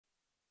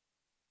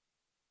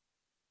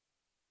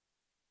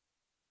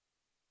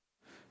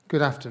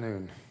Good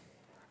afternoon.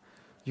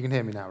 You can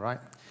hear me now, right?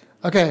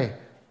 Okay.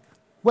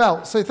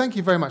 Well, so thank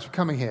you very much for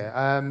coming here.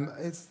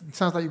 It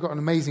sounds like you've got an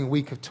amazing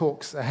week of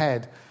talks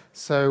ahead.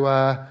 So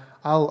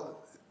I'll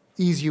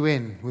ease you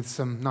in with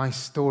some nice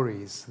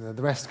stories. The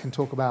rest can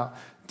talk about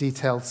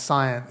detailed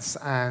science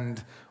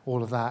and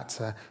all of that.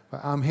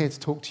 But I'm here to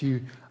talk to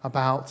you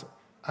about...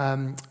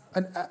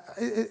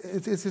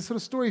 it's a sort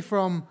of story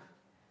from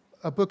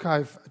a book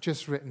I've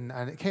just written,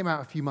 and it came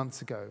out a few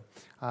months ago,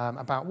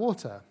 about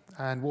water.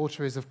 And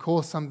water is, of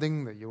course,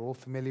 something that you're all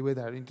familiar with.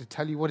 I don't need to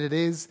tell you what it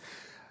is.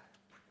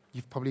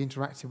 You've probably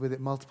interacted with it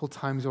multiple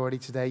times already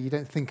today. You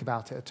don't think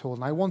about it at all.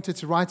 And I wanted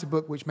to write a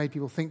book which made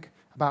people think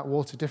about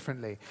water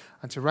differently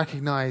and to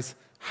recognize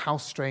how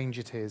strange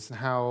it is and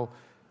how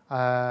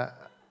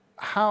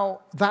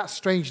that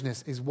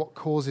strangeness is what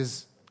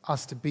causes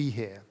us to be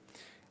here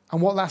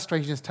and what that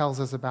strangeness tells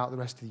us about the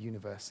rest of the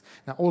universe.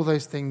 Now, all of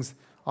those things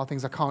are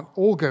things I can't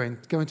all go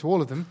into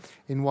all of them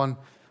in one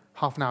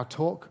half-an-hour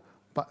talk,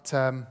 but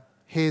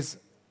here's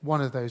one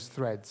of those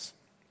threads.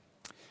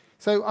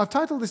 So I've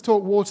titled this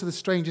talk, Water, the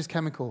Strangest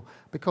Chemical,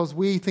 because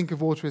we think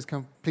of water as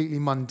completely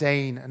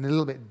mundane and a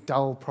little bit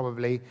dull,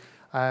 probably.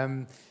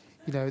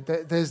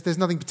 There's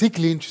nothing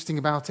particularly interesting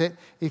about it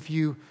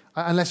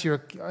unless you're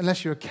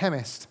a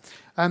chemist.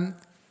 And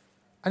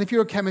if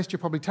you're a chemist, you're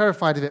probably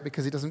terrified of it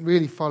because it doesn't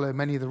really follow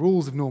many of the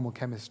rules of normal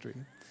chemistry.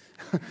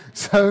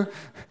 So,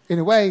 in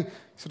a way,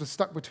 sort of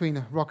stuck between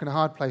a rock and a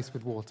hard place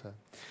with water.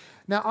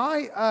 Now,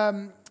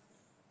 I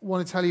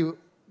want to tell you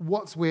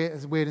what's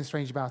weird and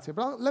strange about it,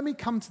 but let me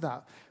come to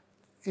that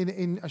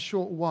in a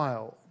short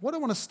while. What I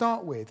want to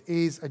start with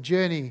is a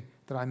journey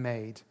that I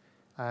made,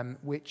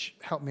 which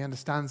helped me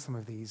understand some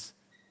of these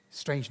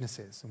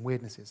strangenesses and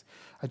weirdnesses.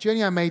 A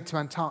journey I made to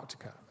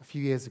Antarctica a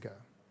few years ago.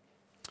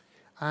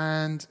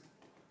 And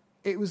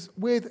it was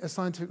with a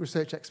scientific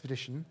research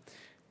expedition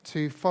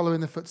to follow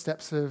in the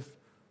footsteps of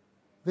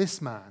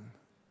this man,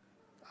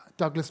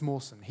 Douglas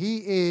Mawson.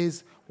 He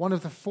is one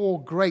of the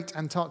 4 great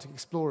Antarctic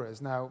explorers.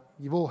 Now,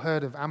 you've all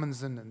heard of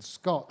Amundsen and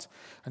Scott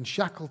and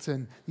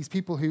Shackleton, these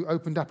people who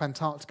opened up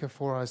Antarctica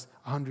for us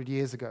 100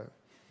 years ago.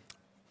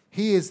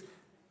 He is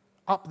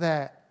up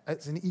there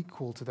as an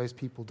equal to those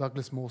people,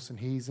 Douglas Mawson.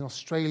 He's an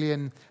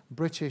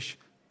Australian-British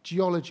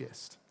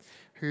geologist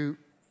who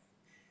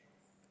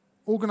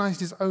organized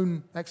his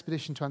own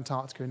expedition to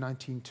Antarctica in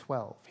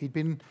 1912. He'd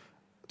been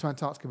to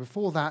Antarctica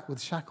before that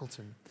with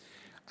Shackleton.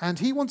 And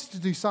he wanted to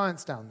do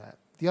science down there.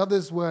 The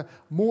others were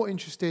more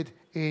interested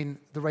in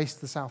the race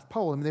to the South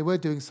Pole. I mean, they were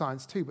doing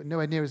science too, but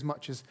nowhere near as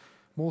much as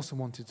Mawson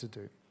wanted to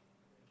do.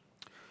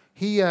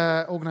 He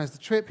organized the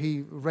trip.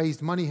 He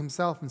raised money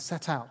himself and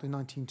set out in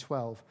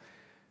 1912.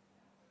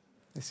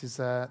 This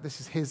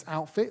is his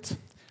outfit.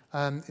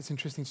 It's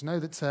interesting to know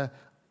that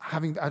I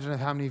don't know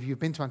how many of you have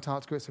been to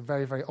Antarctica. It's a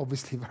very, very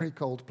obviously very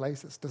cold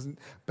place. It doesn't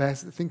bear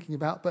thinking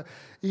about. But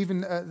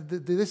even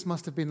this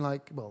must have been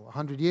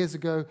 100 years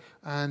ago,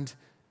 and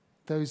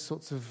those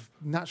sorts of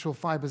natural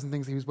fibers and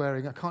things he was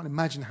wearing, I can't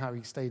imagine how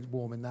he stayed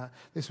warm in that.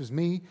 This was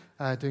me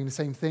doing the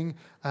same thing.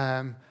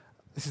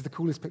 This is the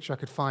coolest picture I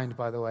could find,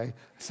 by the way.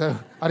 So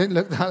I didn't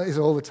look that is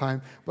all the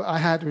time, but I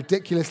had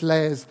ridiculous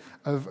layers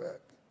of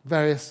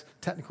various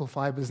technical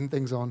fibers and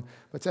things on.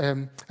 But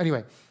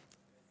anyway,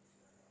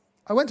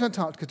 I went to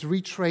Antarctica to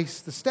retrace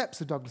the steps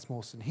of Douglas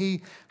Mawson.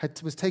 He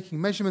was taking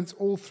measurements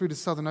all through the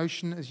Southern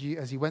Ocean as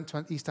he went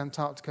to East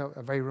Antarctica,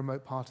 a very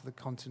remote part of the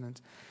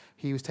continent.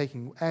 He was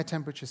taking air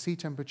temperature, sea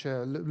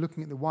temperature,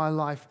 looking at the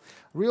wildlife,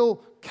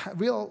 real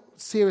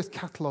serious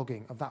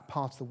cataloguing of that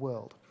part of the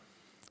world.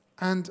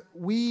 And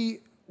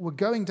we were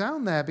going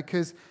down there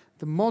because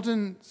the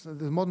modern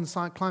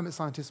climate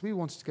scientists we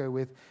wanted to go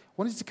with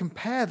wanted to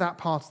compare that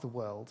part of the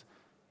world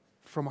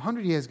from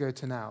 100 years ago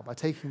to now by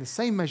taking the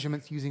same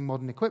measurements using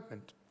modern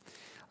equipment.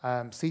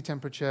 Sea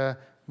temperature,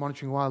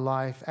 monitoring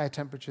wildlife, air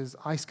temperatures,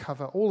 ice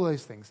cover, all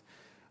those things.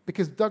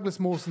 Because Douglas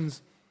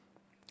Mawson's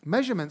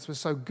measurements were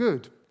so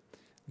good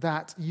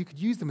that you could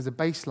use them as a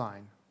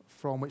baseline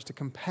from which to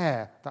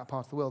compare that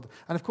part of the world.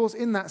 And of course,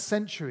 in that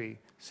century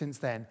since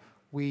then,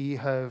 we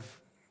have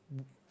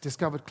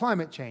discovered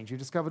climate change. We've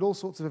discovered all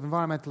sorts of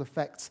environmental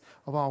effects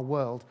of our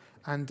world.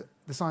 And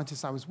the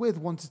scientists I was with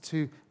wanted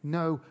to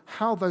know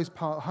how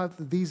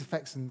these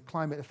effects and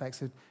climate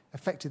effects had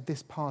affected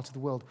this part of the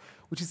world,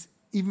 which is,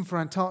 even for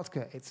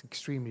Antarctica, it's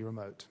extremely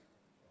remote.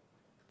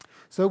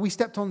 So we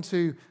stepped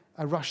onto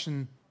a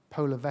Russian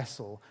polar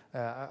vessel,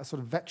 a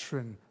sort of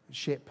veteran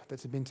ship that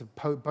had been to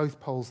both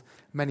poles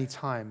many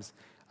times.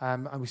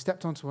 And we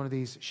stepped onto one of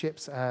these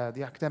ships,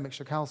 the academic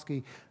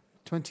Shokalski,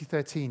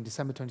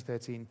 December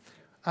 2013.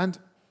 And,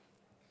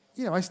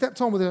 I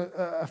stepped on with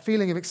a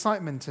feeling of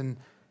excitement and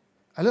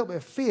a little bit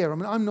of fear. I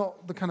mean, I'm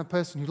not the kind of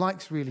person who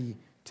likes really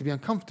to be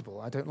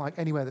uncomfortable. I don't like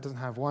anywhere that doesn't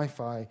have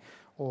Wi-Fi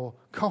or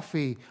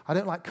coffee. I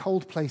don't like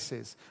cold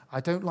places. I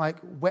don't like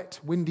wet,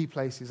 windy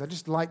places. I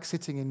just like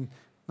sitting in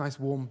nice,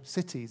 warm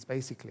cities,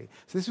 basically.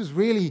 So this was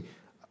really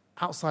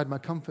outside my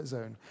comfort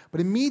zone. But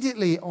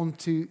immediately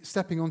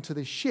stepping onto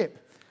this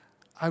ship,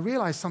 I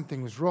realized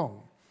something was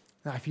wrong.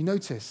 Now, if you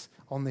notice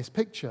on this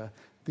picture,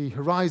 the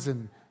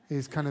horizon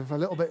is kind of a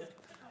little bit,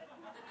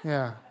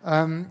 yeah.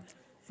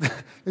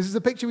 This is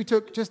a picture we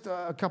took just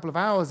a couple of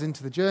hours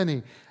into the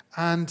journey.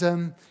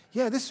 And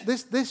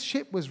this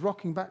ship was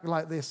rocking back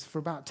like this for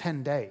about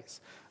 10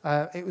 days.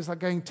 It was like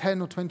going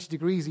 10 or 20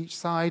 degrees each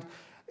side.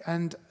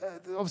 And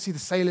obviously the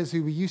sailors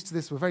who were used to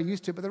this were very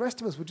used to it, but the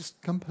rest of us were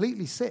just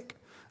completely sick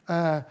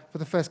for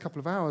the first couple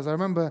of hours. I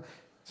remember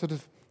sort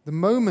of the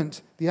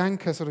moment the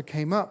anchor sort of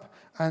came up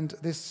and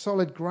this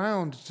solid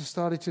ground just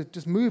started to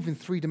just move in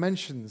 3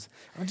 dimensions.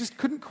 I just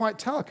couldn't quite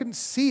tell. I couldn't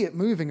see it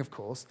moving, of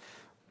course.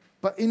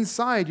 But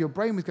inside, your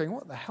brain was going,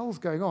 what the hell's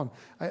going on?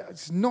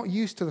 It's not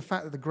used to the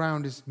fact that the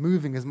ground is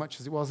moving as much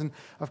as it was. And,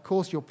 of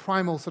course, your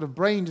primal sort of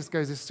brain just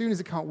goes, as soon as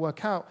it can't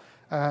work out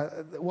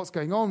what's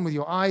going on with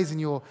your eyes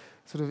and your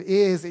sort of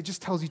ears, it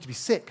just tells you to be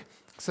sick.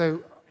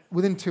 So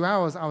within 2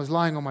 hours, I was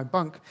lying on my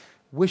bunk,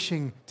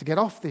 wishing to get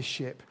off this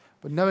ship,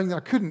 but knowing that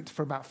I couldn't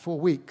for about 4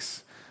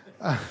 weeks,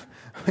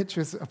 which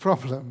was a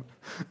problem.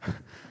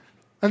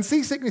 And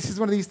seasickness is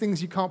one of these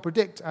things you can't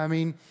predict. I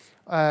mean,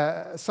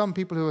 some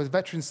people who are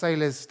veteran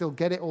sailors still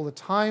get it all the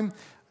time,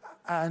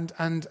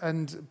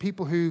 and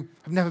people who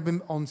have never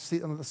been on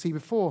the sea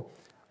before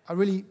are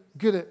really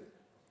good at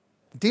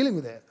dealing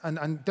with it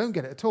and don't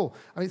get it at all.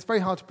 I mean, it's very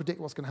hard to predict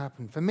what's going to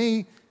happen. For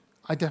me,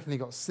 I definitely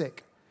got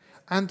sick.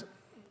 And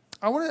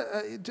I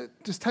want to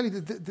just tell you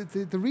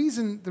that the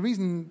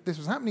reason this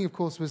was happening, of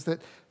course, was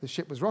that the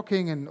ship was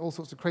rocking and all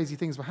sorts of crazy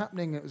things were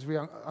happening. It was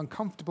really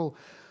uncomfortable.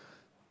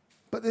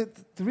 But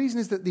the reason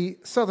is that the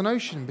Southern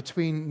Ocean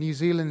between New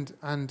Zealand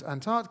and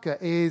Antarctica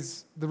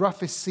is the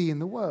roughest sea in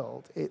the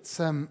world. It's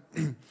in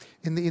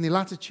the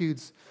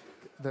latitudes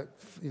that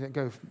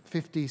go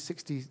 50,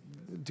 60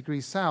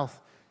 degrees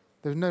south.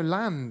 There's no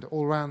land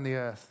all around the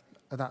Earth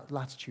at that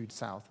latitude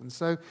south. And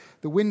so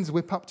the winds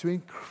whip up to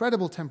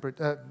incredible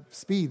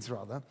speeds,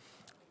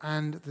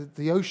 and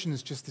the ocean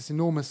is just this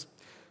enormous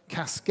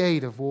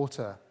cascade of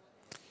water,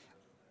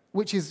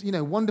 which is,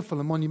 wonderful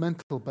and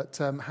monumental, but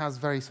has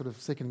very sort of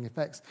sickening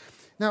effects.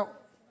 Now,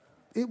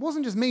 it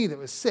wasn't just me that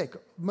was sick.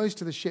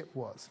 Most of the ship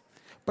was.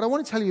 But I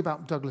want to tell you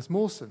about Douglas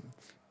Mawson,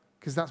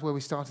 because that's where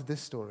we started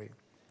this story.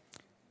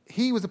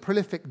 He was a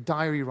prolific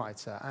diary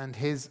writer, and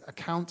his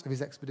account of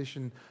his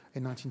expedition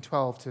in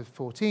 1912 to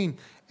 14,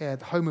 the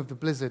Home of the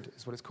Blizzard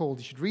is what it's called.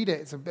 You should read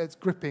it. It's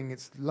gripping.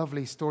 It's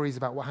lovely stories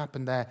about what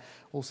happened there.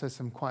 Also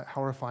some quite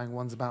horrifying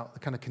ones about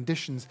the kind of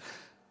conditions.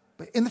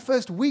 But in the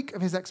first week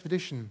of his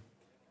expedition,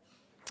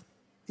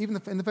 in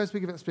the first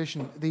week of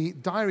expedition, the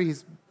diary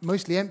is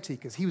mostly empty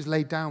because he was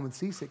laid down with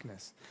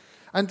seasickness.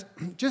 And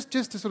just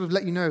to sort of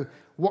let you know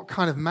what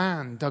kind of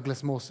man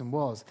Douglas Mawson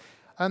was,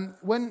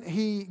 when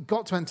he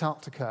got to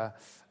Antarctica,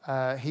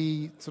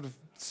 he sort of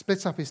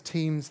split up his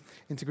teams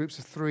into groups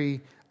of 3,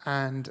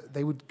 and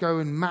they would go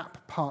and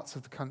map parts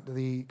of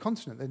the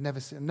continent.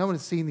 No one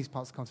had seen these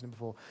parts of the continent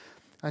before.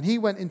 And he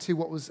went into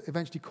what was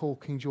eventually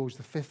called King George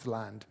V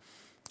land,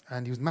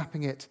 and he was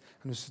mapping it,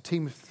 and it was a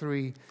team of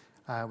 3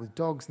 with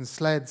dogs and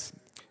sleds.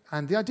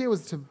 And the idea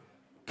was to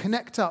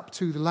connect up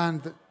to the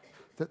land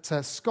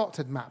that Scott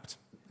had mapped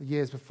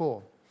years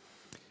before.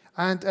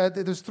 And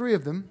there was 3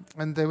 of them,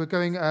 and they were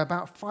going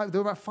about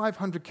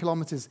 500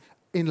 kilometers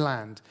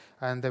inland.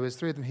 And there was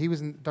 3 of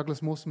them.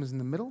 Douglas Mawson was in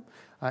the middle.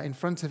 In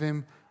front of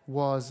him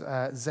was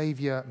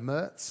Xavier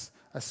Mertz,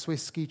 a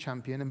Swiss ski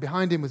champion, and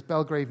behind him was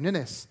Belgrave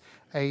Ninnis,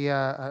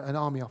 an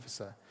army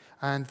officer.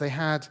 And they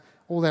had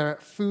all their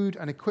food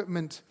and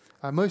equipment,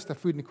 most of their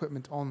food and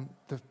equipment on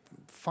the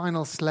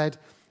final sled,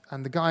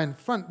 and the guy in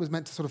front was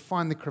meant to sort of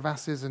find the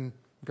crevasses and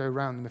go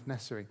around them if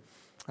necessary.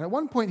 And at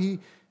one point he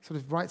sort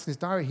of writes in his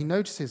diary, he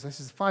notices,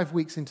 this is 5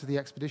 weeks into the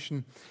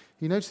expedition,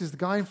 he notices the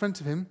guy in front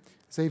of him,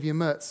 Xavier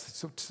Mertz,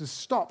 sort of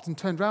stopped and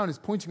turned around, is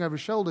pointing over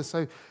his shoulder,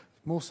 so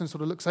Mawson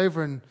sort of looks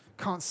over and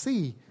can't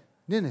see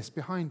Ninnis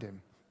behind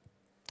him.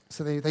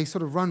 So they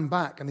sort of run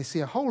back and they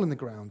see a hole in the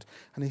ground,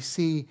 and they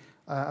see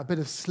a bit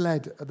of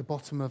sled at the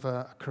bottom of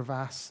a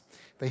crevasse.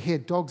 They hear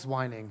dogs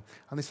whining,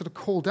 and they sort of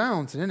call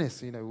down to Ninnis,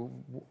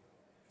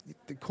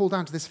 they call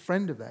down to this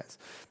friend of theirs,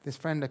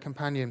 a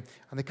companion,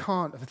 and they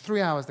can't, for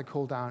 3 hours they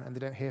call down and they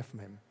don't hear from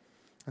him.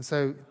 And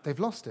so they've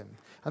lost him.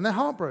 And they're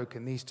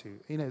heartbroken, these 2.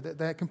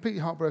 They're completely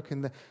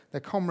heartbroken.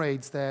 They're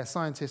comrades, they're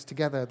scientists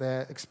together,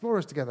 they're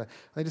explorers together.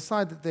 They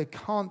decide that they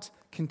can't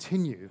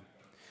continue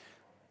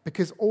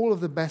because all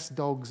of the best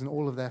dogs and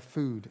all of their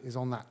food is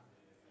on that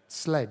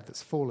sled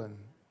that's fallen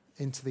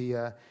into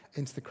the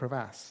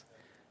crevasse.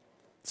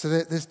 So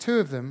there's 2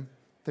 of them.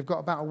 They've got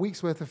about a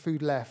week's worth of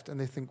food left, and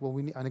they think, well,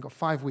 and they've got a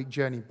 5-week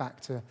journey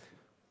back to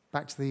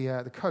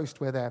the coast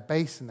where their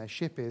base and their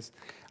ship is,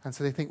 and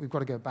so they think we've got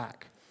to go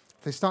back.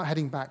 They start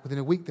heading back. Within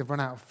a week, they've run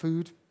out of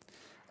food.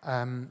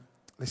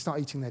 They start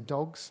eating their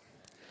dogs,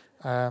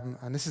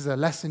 and this is a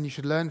lesson you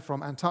should learn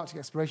from Antarctic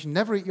exploration.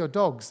 Never eat your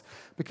dogs,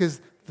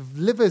 because the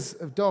livers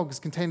of dogs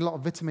contain a lot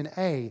of vitamin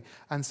A,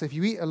 and so if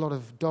you eat a lot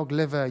of dog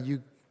liver,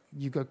 you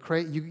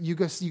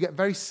get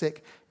very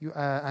sick,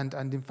 and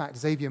in fact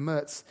Xavier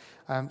Mertz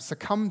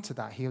succumbed to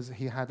that.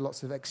 He had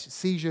lots of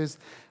seizures,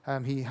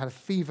 he had a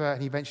fever,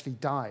 and he eventually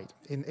died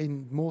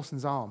in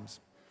Mawson's arms.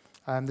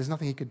 There's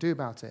nothing he could do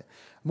about it.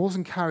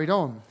 Mawson carried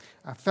on,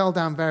 fell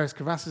down various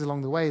crevasses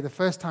along the way. The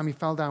first time he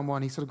fell down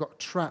one, he sort of got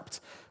trapped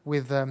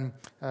with,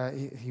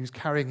 he was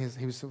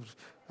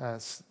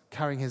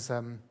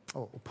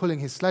pulling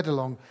his sled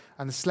along,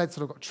 and the sled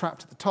sort of got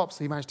trapped at the top,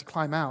 so he managed to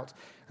climb out.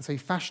 And so he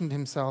fashioned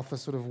himself a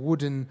sort of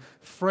wooden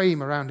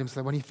frame around him, so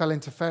that when he fell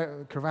into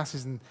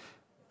crevasses and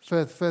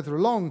further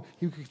along,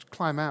 he could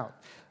climb out.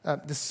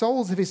 The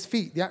soles of his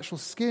feet, the actual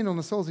skin on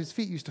the soles of his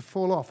feet used to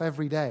fall off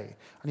every day,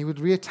 and he would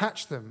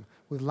reattach them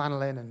with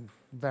lanolin and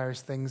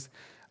various things.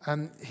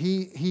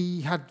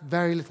 He had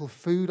very little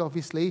food,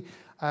 obviously.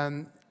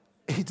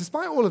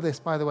 Despite all of this,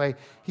 by the way,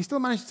 he still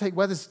managed to take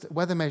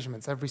weather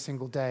measurements every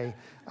single day,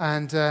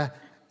 and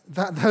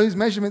those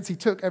measurements he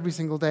took every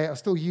single day are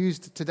still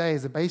used today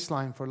as a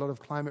baseline for a lot of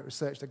climate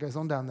research that goes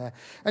on down there.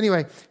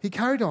 Anyway, he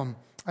carried on,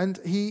 and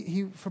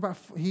he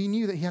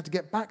knew that he had to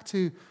get back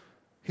to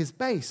his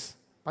base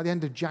by the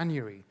end of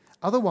January.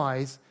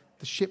 Otherwise,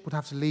 the ship would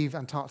have to leave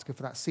Antarctica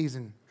for that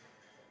season.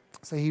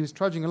 So he was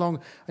trudging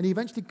along, and he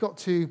eventually got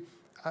to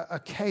a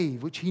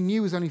cave, which he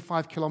knew was only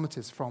 5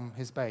 kilometers from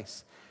his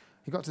base.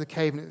 He got to the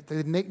cave, and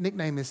they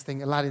nicknamed this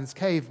thing Aladdin's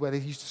Cave, where they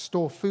used to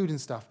store food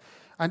and stuff.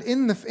 And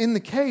in the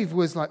cave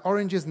was like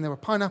oranges, and there were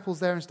pineapples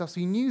there and stuff, so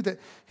he knew that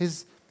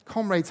his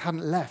comrades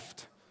hadn't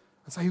left.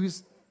 And so he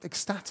was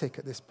ecstatic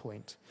at this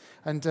point.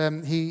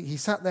 And he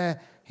sat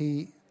there,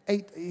 he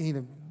ate,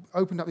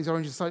 opened up these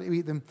oranges, started to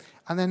eat them,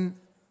 and then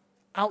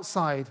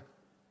outside,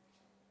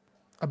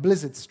 a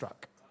blizzard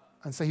struck.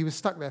 And so he was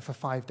stuck there for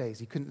 5 days.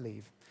 He couldn't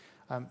leave.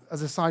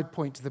 As a side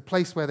point, the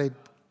place where they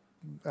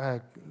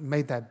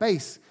made their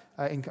base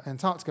in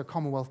Antarctica,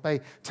 Commonwealth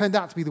Bay, turned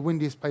out to be the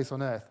windiest place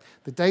on Earth.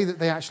 The day that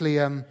they actually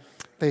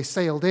they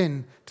sailed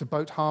in to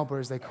Boat Harbor,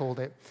 as they called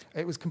it,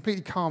 it was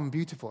completely calm and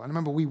beautiful. And I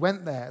remember we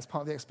went there as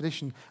part of the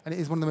expedition, and it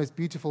is one of the most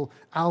beautiful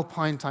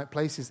alpine-type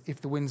places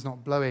if the wind's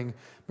not blowing,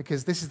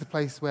 because this is the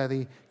place where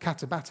the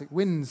katabatic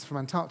winds from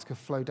Antarctica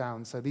flow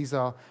down. So these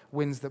are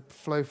winds that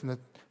flow from the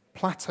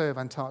plateau of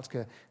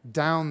Antarctica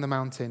down the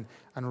mountain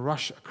and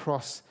rush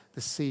across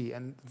the sea.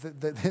 And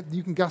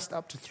you can gust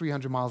up to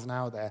 300 miles an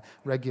hour there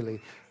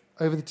regularly.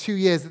 Over the 2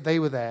 years that they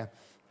were there,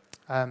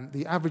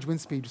 the average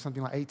wind speed was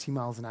something like 80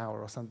 miles an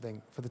hour or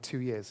something for the 2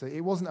 years. So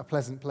it wasn't a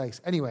pleasant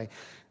place. Anyway,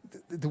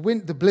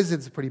 the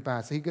blizzards are pretty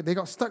bad. So they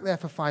got stuck there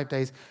for 5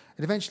 days.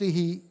 And eventually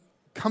he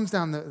comes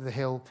down the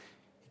hill,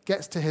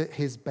 gets to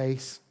his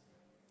base.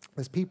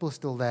 There's people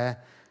still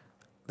there.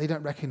 They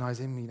don't recognize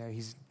him.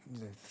 He's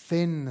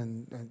thin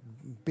and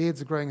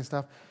beards are growing and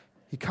stuff.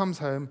 He comes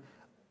home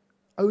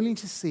only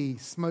to see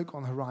smoke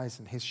on the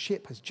horizon. His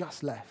ship has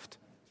just left.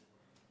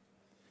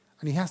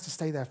 And he has to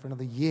stay there for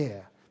another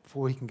year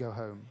before he can go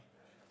home.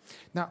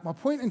 Now, my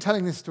point in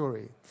telling this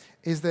story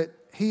is that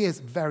he is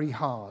very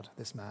hard,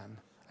 this man,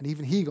 and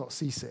even he got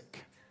seasick.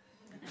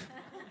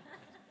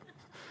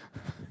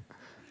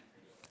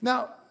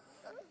 Now,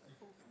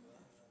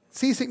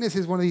 seasickness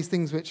is one of these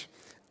things which,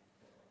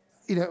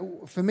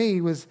 for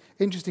me was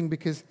interesting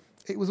because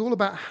it was all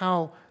about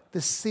how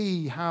the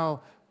sea,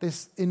 how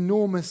this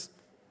enormous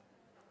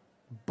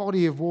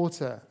body of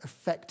water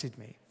affected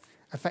me,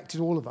 affected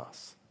all of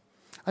us.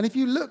 And if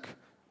you look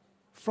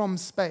from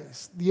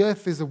space, the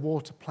Earth is a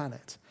water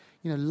planet.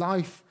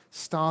 Life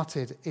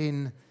started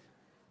in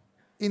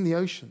the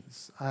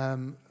oceans.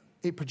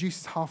 It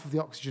produces half of the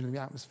oxygen in the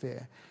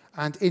atmosphere.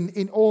 And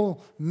in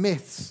all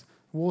myths,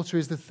 water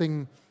is the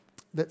thing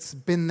that's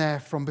been there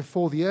from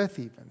before the Earth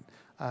even.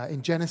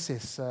 In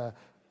Genesis,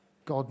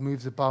 God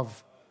moves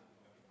above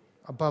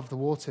the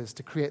waters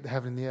to create the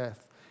heaven and the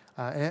earth.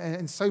 And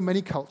in so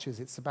many cultures,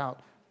 it's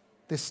about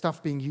this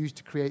stuff being used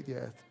to create the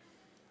earth.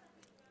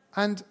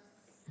 And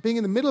being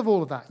in the middle of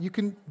all of that, you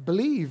can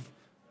believe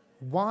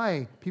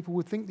why people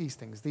would think these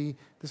things, the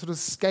sort of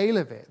scale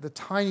of it, the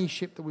tiny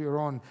ship that we were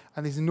on,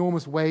 and these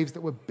enormous waves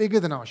that were bigger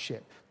than our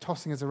ship,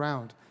 tossing us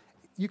around.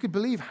 You could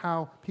believe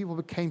how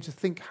people came to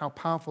think how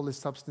powerful this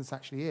substance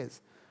actually is.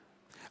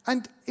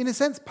 And in a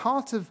sense,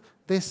 part of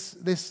this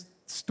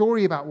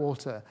story about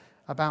water,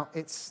 about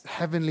its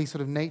heavenly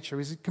sort of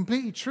nature, is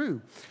completely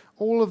true.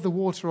 All of the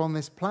water on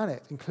this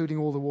planet, including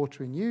all the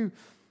water in you,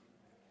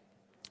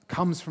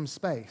 comes from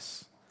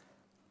space.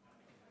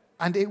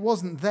 And it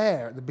wasn't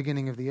there at the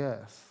beginning of the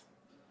earth.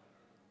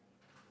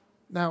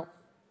 Now,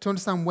 to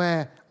understand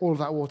where all of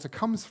that water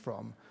comes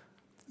from,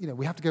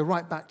 we have to go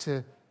right back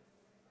to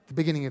the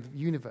beginning of the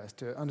universe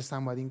to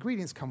understand where the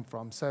ingredients come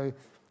from. So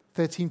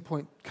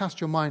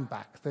cast your mind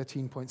back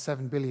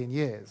 13.7 billion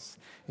years,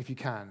 if you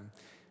can.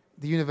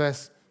 The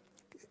universe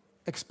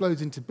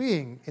explodes into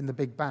being in the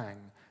Big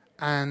Bang.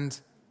 And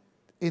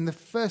in the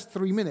first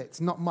 3 minutes,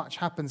 not much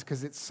happens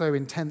because it's so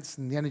intense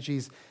and the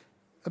energy's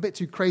a bit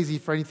too crazy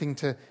for anything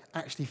to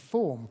actually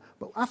form.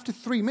 But after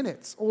 3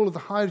 minutes, all of the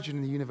hydrogen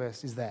in the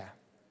universe is there.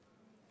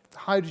 The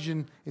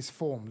hydrogen is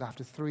formed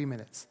after 3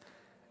 minutes.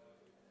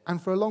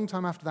 And for a long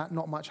time after that,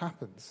 not much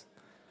happens.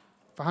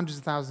 For hundreds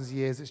of thousands of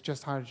years, it's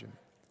just hydrogen.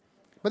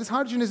 But this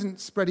hydrogen isn't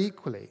spread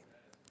equally.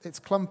 It's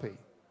clumpy.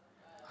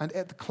 And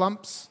at the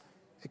clumps,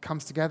 it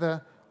comes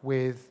together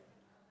with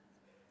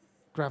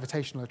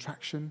gravitational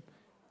attraction,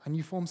 and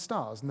you form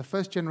stars. And the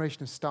first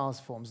generation of stars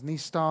forms. And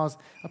these stars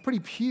are pretty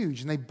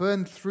huge, and they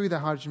burn through their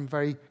hydrogen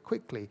very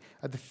quickly.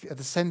 At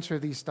the center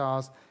of these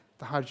stars,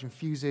 the hydrogen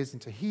fuses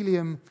into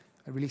helium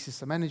and releases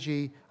some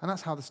energy, and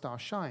that's how the star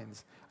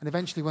shines. And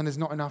eventually, when there's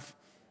not enough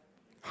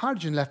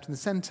hydrogen left in the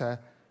center,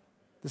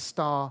 the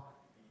star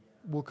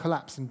will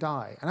collapse and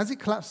die. And as it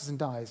collapses and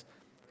dies,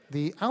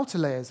 the outer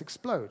layers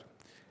explode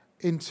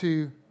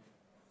into,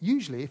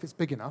 usually, if it's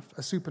big enough,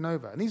 a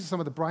supernova. And these are some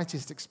of the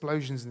brightest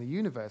explosions in the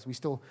universe. We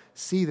still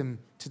see them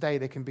today.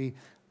 They can be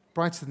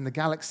brighter than the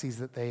galaxies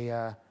that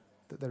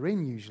they're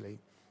in, usually.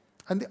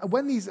 And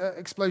when these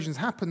explosions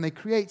happen, they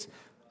create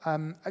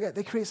some of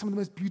the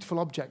most beautiful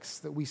objects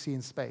that we see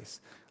in space.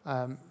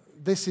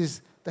 This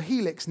is the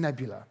Helix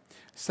Nebula,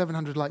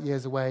 700 light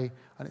years away,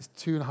 and it's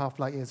 2.5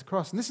 light years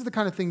across. And this is the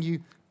kind of thing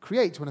you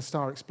create when a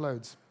star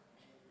explodes.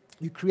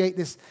 You create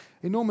this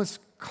enormous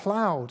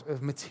cloud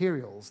of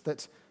materials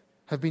that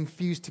have been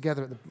fused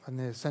together in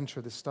the center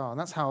of the star. And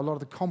that's how a lot of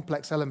the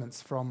complex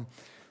elements from,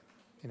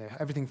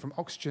 everything from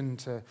oxygen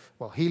to,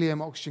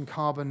 helium, oxygen,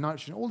 carbon,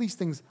 nitrogen, all these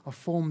things are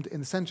formed in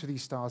the center of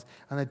these stars,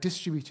 and they're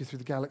distributed through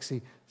the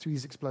galaxy through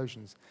these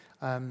explosions.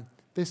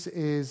 This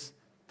is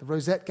the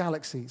Rosette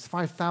Galaxy. It's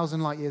 5,000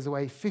 light years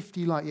away,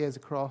 50 light years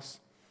across.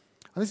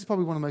 And this is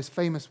probably one of the most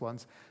famous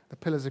ones, the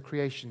Pillars of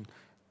Creation,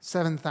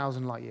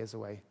 7,000 light years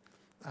away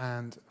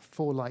and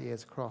 4 light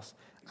years across.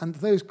 And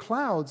those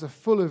clouds are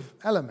full of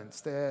elements.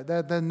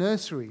 They're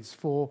nurseries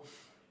for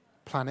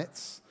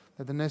planets.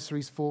 They're the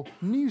nurseries for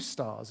new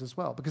stars as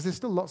well, because there's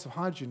still lots of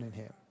hydrogen in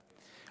here.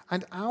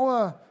 And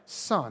our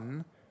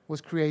sun was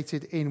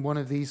created in one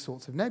of these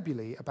sorts of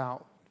nebulae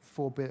about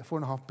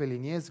 4.5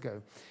 billion years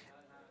ago,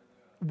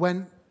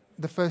 when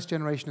the first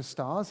generation of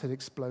stars had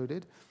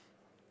exploded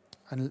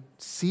and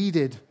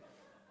seeded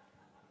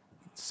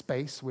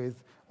space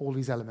with all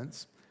these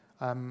elements.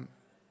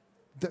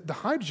 The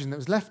hydrogen that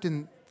was left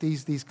in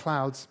these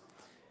clouds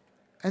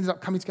ended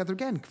up coming together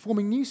again,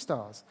 forming new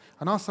stars.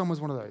 And our sun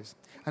was one of those.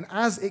 And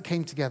as it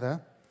came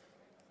together,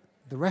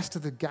 the rest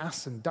of the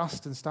gas and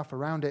dust and stuff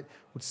around it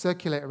would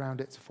circulate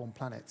around it to form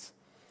planets.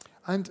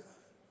 And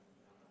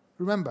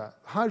remember,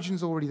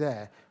 hydrogen's already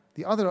there.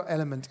 The other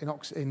element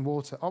in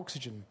water,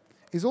 oxygen,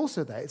 is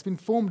also there. It's been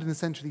formed in the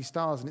center of these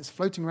stars, and it's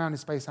floating around in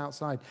space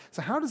outside.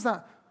 So how does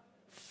that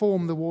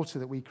form the water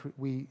that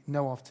we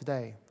know of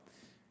today?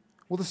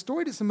 Well, the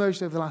story that's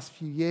emerged over the last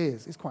few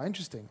years is quite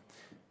interesting.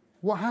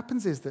 What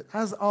happens is that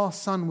as our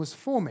sun was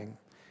forming,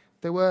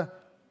 there were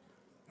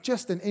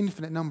just an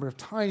infinite number of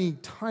tiny,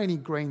 tiny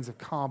grains of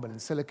carbon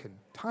and silicon,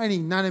 tiny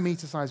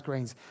nanometer-sized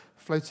grains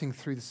floating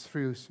through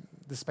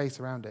the space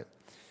around it.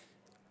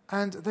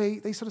 And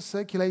they sort of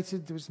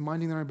circulated, they were just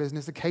minding their own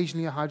business.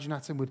 Occasionally a hydrogen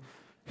atom would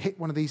hit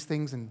one of these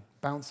things and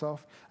bounce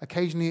off.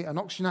 Occasionally an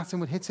oxygen atom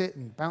would hit it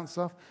and bounce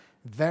off.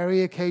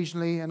 Very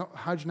occasionally a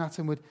hydrogen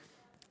atom would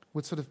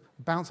sort of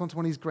bounce onto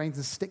one of these grains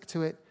and stick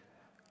to it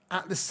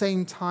at the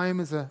same time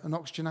as an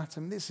oxygen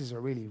atom. This is a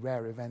really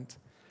rare event.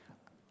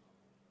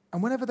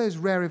 And whenever those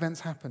rare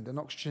events happened, an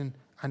oxygen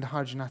and a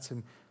hydrogen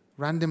atom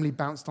randomly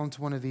bounced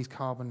onto one of these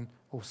carbon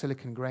or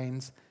silicon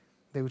grains,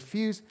 they would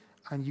fuse,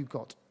 and you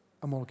got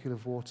a molecule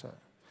of water.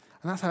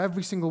 And that's how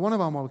every single one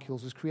of our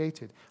molecules was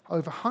created.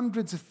 Over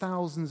hundreds of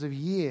thousands of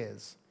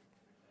years,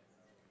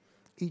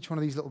 each one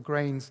of these little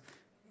grains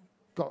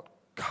got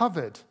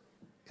covered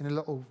in a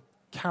little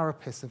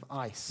carapace of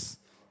ice.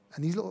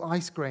 And these little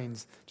ice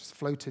grains just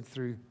floated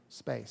through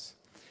space.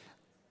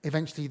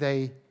 Eventually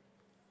they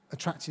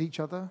attracted each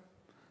other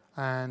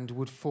and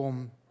would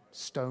form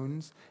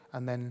stones,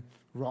 and then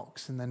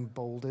rocks, and then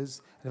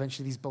boulders. And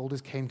eventually these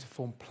boulders came to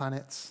form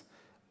planets.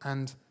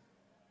 And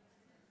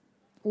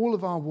all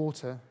of our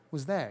water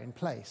was there in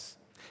place.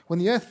 When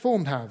the Earth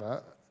formed,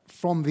 however,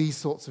 from these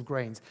sorts of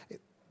grains,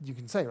 you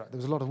can say, right, there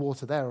was a lot of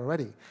water there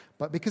already.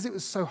 But because it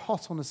was so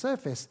hot on the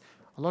surface,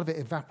 a lot of it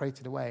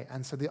evaporated away.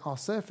 And so our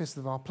surface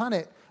of our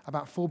planet,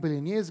 about 4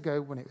 billion years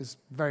ago, when it was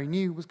very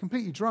new, was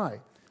completely dry.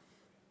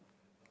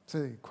 So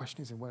the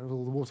question is, where did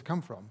all the water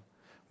come from?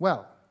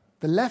 Well,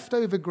 the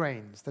leftover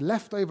grains, the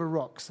leftover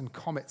rocks and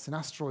comets and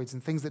asteroids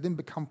and things that didn't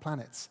become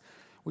planets,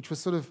 which were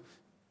sort of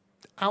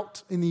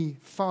out in the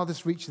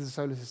farthest reaches of the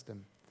solar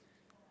system,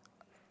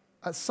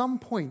 at some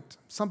point,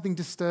 something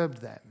disturbed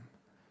them,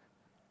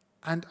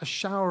 and a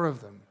shower of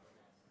them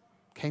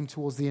came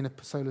towards the inner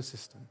solar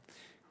system,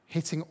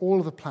 hitting all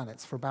of the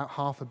planets for about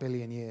 500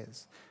 million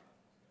years,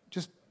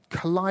 just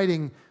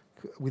colliding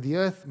with the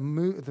Earth,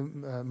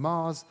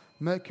 Mars,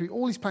 Mercury.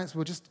 All these planets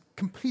were just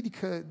completely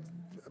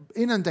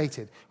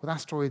inundated with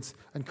asteroids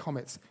and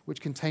comets, which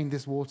contained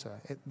this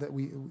water that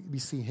we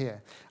see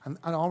here. And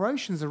our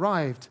oceans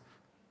arrived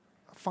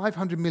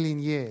 500 million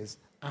years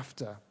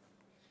after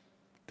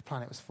the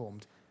planet was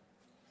formed,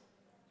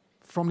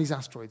 from these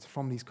asteroids,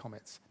 from these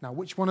comets. Now,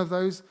 which one of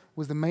those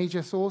was the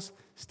major source?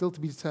 Still to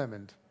be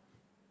determined.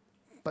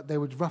 But they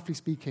were, roughly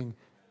speaking,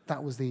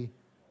 that was the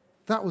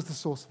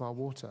source of our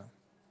water.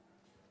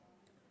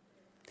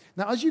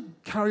 Now, as you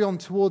carry on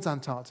towards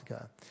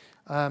Antarctica,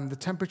 the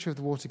temperature of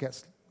the water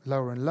gets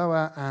lower and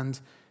lower, and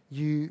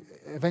you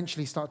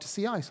eventually start to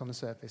see ice on the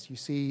surface. You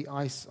see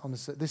ice on the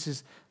surface. This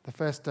is the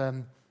first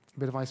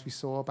bit of ice we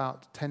saw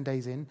about 10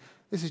 days in.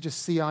 This is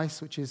just sea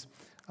ice, which is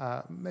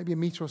maybe a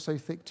metre or so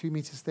thick, 2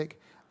 metres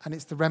thick, and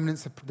it's the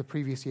remnants of the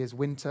previous year's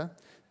winter.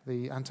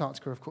 The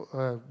Antarctica, of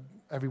course,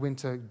 every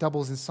winter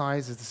doubles in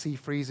size as the sea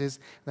freezes.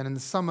 Then in the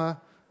summer,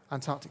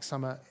 Antarctic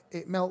summer,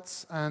 it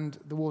melts, and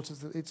the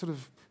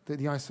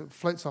ice sort of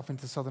floats off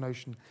into the Southern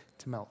Ocean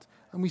to melt.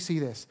 And we see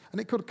this.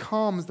 And it kind of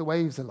calms the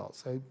waves a lot,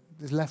 so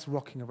there's less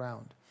rocking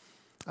around.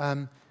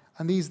 And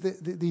these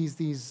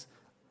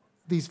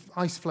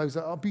ice flows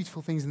are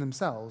beautiful things in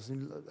themselves.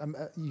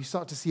 You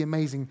start to see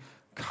amazing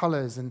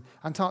colours. And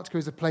Antarctica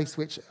is a place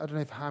which, I don't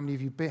know how many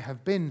of you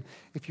have been.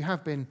 If you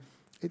have been,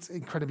 it's an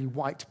incredibly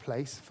white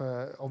place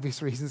for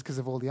obvious reasons because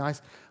of all the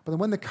ice. But then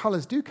when the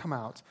colours do come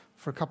out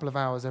for a couple of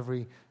hours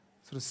every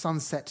sort of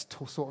sunset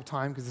sort of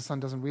time, because the sun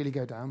doesn't really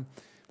go down,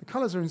 the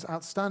colours are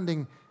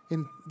outstanding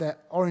in their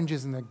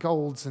oranges and their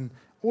golds, and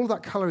all of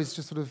that colour is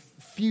just sort of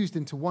fused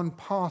into one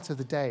part of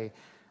the day.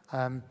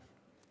 And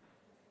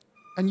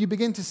you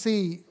begin to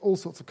see all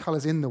sorts of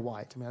colours in the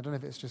white. I mean, I don't know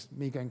if it's just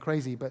me going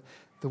crazy, but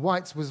the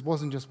white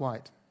wasn't just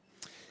white.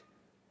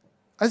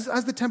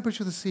 As the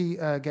temperature of the sea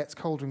gets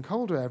colder and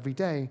colder every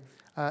day,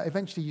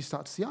 eventually you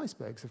start to see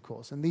icebergs, of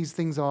course. And these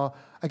things are,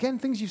 again,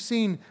 things you've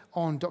seen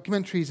on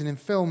documentaries and in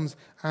films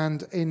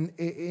and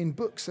in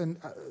books. And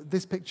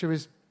this picture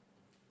is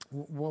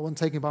one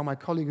taken by my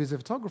colleague who's a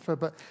photographer,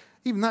 but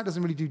even that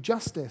doesn't really do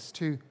justice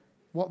to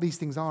what these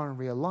things are in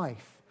real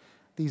life.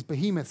 These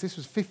behemoths, this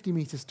was 50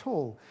 meters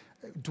tall,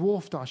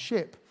 dwarfed our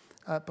ship,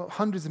 but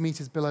hundreds of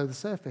meters below the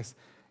surface.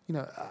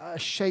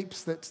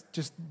 Shapes that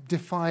just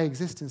defy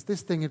existence.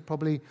 This thing had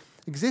probably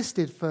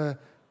existed for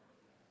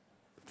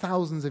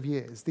thousands of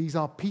years. These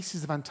are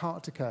pieces of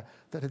Antarctica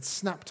that had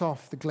snapped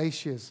off the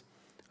glaciers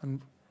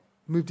and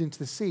moved into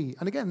the sea.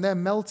 And again, they're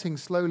melting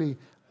slowly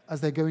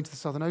as they go into the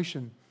Southern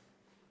Ocean.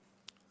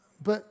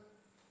 But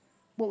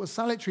what was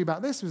salutary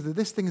about this was that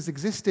this thing has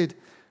existed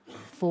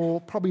for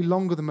probably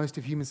longer than most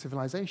of human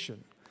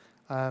civilization,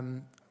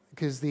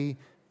 because the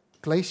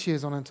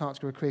glaciers on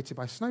Antarctica were created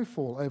by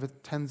snowfall over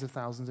tens of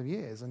thousands of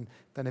years, and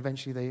then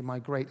eventually they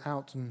migrate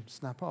out and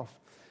snap off.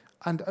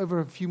 And over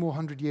a few more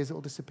hundred years, it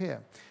will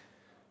disappear.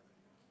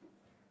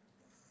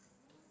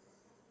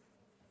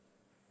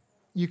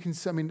 You can,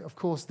 of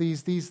course,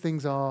 these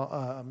things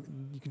are,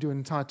 you can do an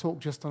entire talk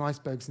just on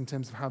icebergs in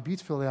terms of how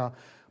beautiful they are,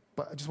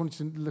 but I just wanted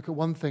to look at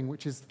one thing,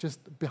 which is just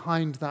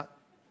behind that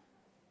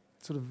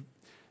sort of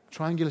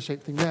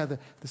triangular-shaped thing there,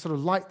 the sort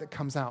of light that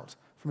comes out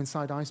from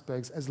inside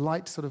icebergs as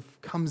light sort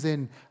of comes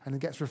in and it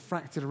gets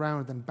refracted around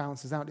and then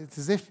bounces out. It's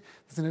as if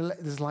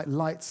there's like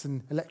lights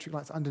and electric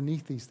lights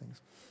underneath these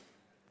things.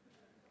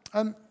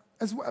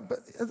 As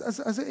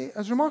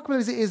remarkable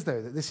as it is,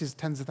 though, that this is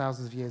tens of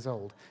thousands of years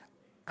old,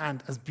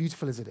 and as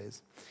beautiful as it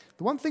is,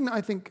 the one thing that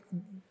I think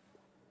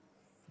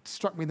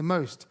struck me the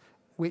most,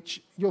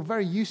 which you're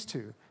very used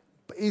to,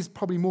 but is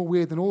probably more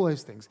weird than all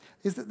those things,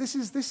 is that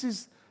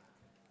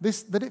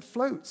that it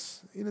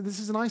floats. This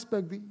is an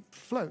iceberg that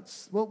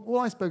floats. Well, all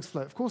icebergs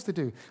float. Of course they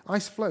do.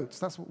 Ice floats.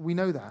 That's what we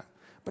know that.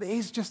 But it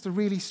is just a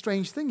really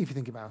strange thing if you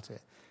think about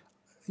it.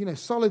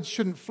 Solids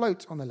shouldn't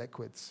float on the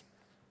liquids.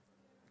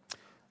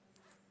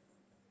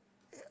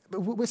 But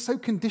we're so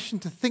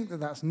conditioned to think that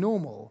that's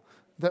normal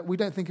that we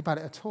don't think about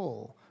it at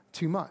all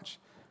too much.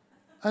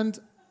 And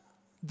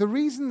the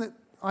reason that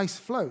ice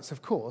floats,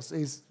 of course,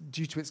 is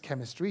due to its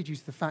chemistry, due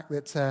to the fact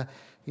that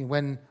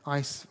when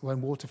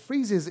water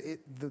freezes,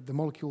 the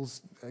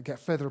molecules get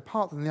further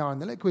apart than they are in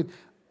the liquid,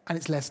 and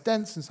it's less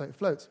dense, and so it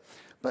floats.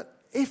 But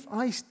if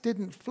ice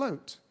didn't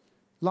float,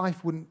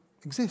 life wouldn't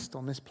exist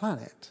on this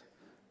planet.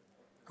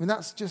 I mean,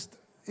 that's just,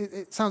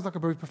 it sounds like a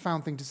very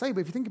profound thing to say,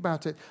 but if you think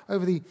about it,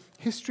 over the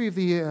history of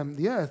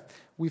the Earth,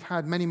 we've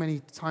had many,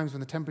 many times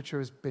when the temperature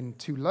has been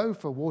too low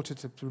for water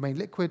to remain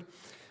liquid.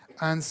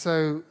 And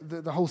so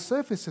the whole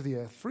surface of the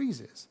Earth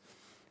freezes.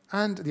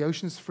 And the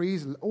oceans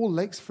freeze, all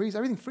lakes freeze,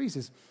 everything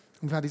freezes.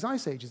 We've had these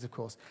ice ages, of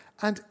course.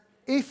 And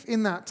if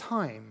in that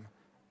time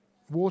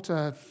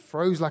water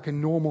froze like a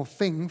normal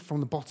thing from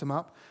the bottom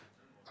up,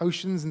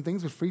 oceans and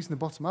things would freeze from the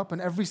bottom up,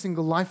 and every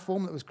single life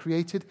form that was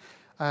created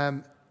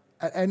at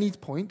any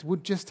point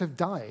would just have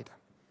died.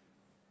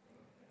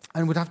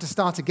 And would have to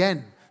start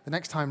again the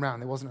next time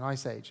round. There wasn't an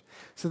ice age.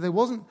 So there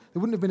wouldn't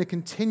have been a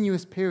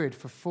continuous period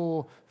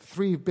for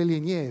 3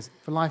 billion years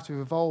for life to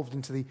have evolved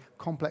into the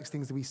complex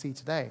things that we see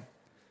today.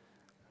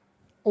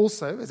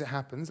 Also, as it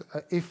happens,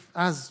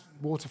 as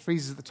water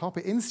freezes at the top,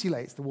 it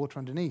insulates the water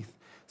underneath.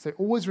 So it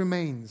always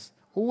remains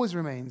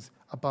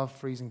above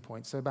freezing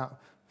point, so about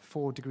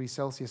 4 degrees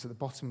Celsius at the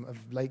bottom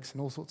of lakes and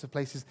all sorts of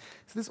places.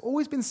 So there's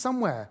always been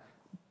somewhere,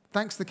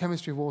 thanks to the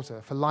chemistry of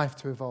water, for life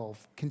to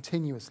evolve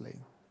continuously.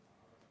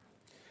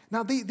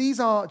 Now, these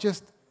are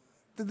just,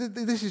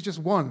 this is just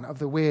one of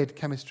the weird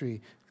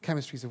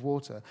chemistries of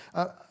water.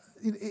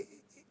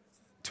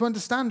 To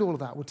understand all of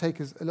that would take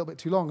us a little bit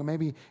too long, and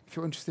maybe if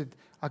you're interested,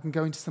 I can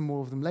go into some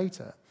more of them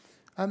later.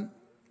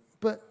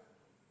 But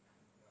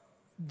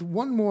the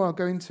one more I'll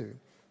go into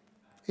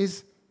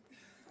is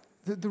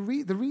the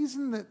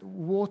reason that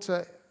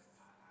water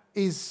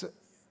is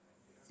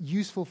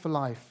useful for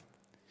life,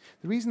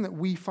 the reason that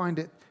we find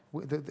that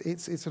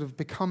it's sort of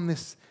become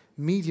this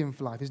medium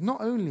for life is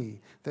not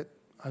only that,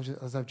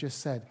 as I've just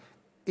said,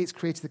 it's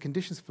created the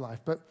conditions for life,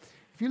 but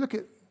if you look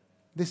at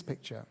this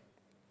picture,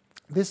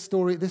 this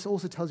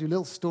also tells you a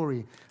little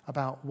story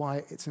about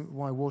why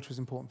water is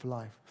important for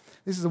life.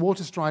 This is a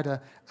water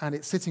strider, and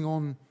it's sitting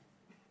on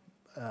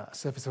a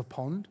surface of a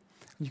pond,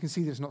 and you can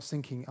see that it's not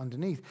sinking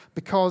underneath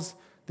because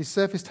the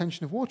surface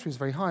tension of water is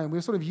very high, and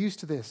we're sort of used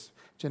to this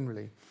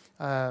generally.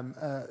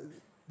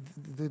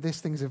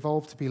 This thing's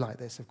evolved to be like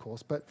this, of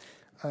course, but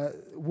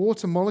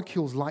water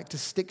molecules like to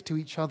stick to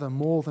each other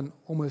more than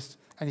almost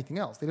anything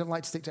else. They don't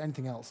like to stick to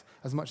anything else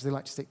as much as they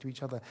like to stick to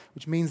each other,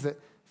 which means that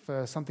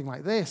for something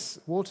like this,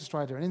 water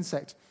strider, an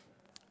insect,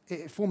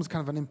 it forms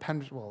kind of an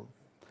impenetrable,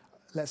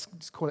 let's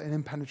just call it an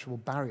impenetrable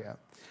barrier.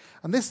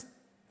 And this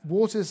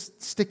water's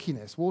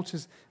stickiness,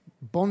 water's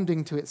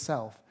bonding to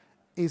itself,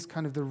 is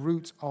kind of the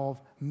root of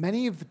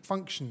many of the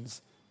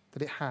functions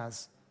that it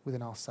has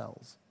within our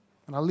cells.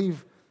 And I'll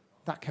leave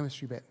that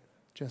chemistry bit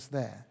just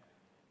there.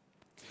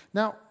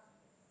 Now,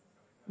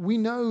 we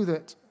know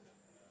that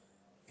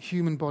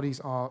human bodies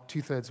are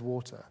 2/3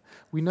 water.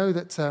 We know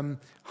that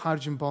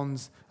hydrogen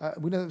bonds.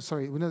 We know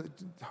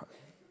that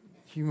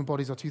human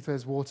bodies are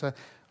 2/3 water.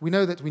 We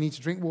know that we need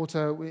to drink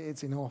water.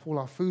 It's in all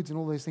our foods and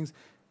all those things.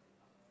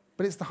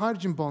 But it's the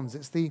hydrogen bonds.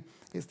 It's the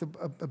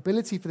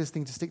ability for this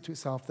thing to stick to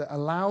itself that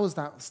allows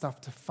that stuff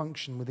to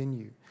function within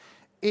you.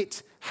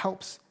 It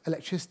helps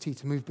electricity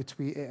to move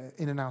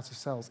in and out of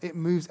cells. It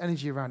moves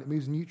energy around. It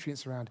moves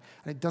nutrients around,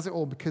 and it does it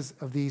all because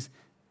of these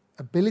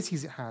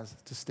abilities it has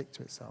to stick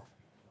to itself.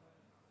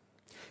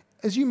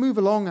 As you move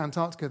along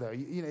Antarctica, though,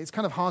 it's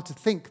kind of hard to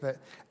think that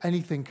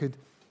anything could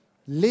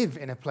live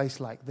in a place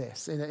like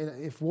this.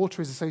 If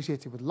water is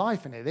associated with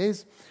life, and it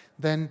is,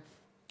 then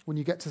when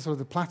you get to sort of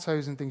the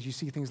plateaus and things, you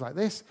see things like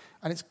this,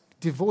 and it's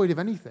devoid of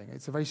anything.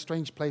 It's a very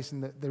strange place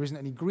in that there isn't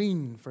any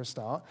green for a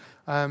start,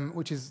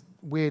 which is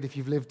weird if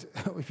you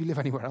live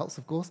anywhere else,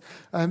 of course.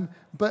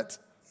 But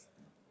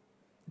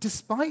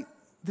despite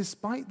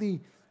the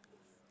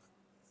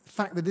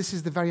fact that this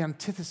is the very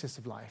antithesis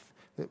of life,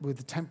 that with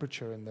the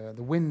temperature and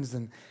the winds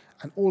and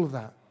all of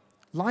that,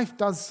 life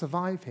does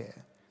survive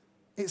here.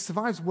 It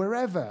survives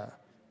wherever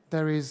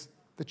there is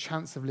the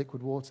chance of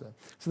liquid water.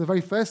 So the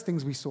very first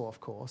things we saw, of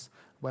course,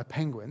 were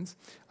penguins.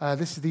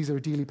 These are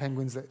Adelie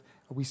penguins that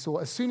we saw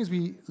as soon as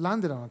we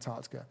landed on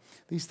Antarctica.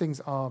 These things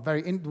were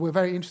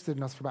very interested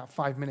in us for about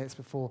 5 minutes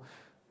before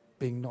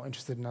being not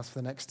interested in us for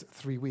the next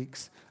 3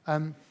 weeks.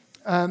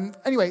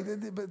 Anyway,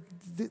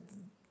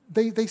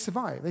 they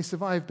survive. They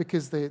survive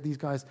because these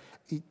guys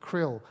eat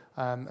krill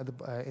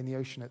in the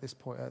ocean at this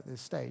point, at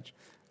this stage.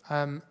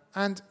 They're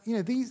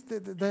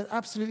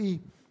absolutely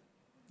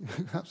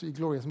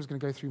glorious. I'm just going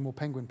to go through more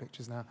penguin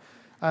pictures now.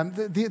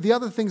 The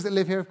other things that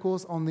live here, of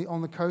course, on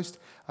the coast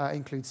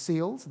include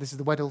seals. This is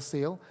the Weddell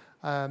seal.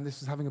 This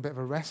was having a bit of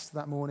a rest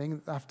that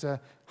morning after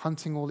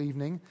hunting all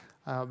evening.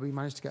 We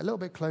managed to get a little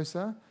bit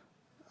closer.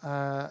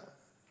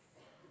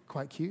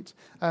 Quite cute.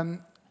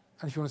 And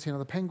if you want to see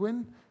another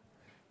penguin,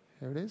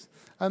 here it is.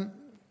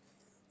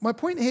 My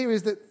point here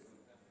is that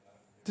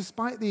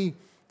despite the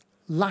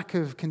lack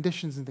of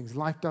conditions and things,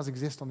 life does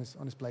exist on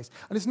this place.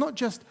 And it's not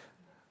just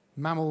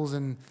mammals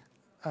and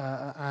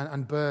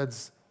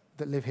birds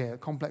that live here,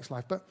 complex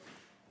life, but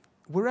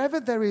wherever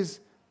there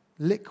is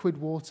liquid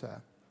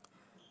water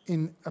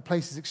in a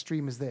place as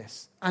extreme as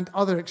this, and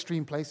other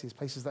extreme places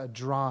that are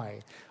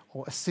dry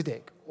or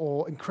acidic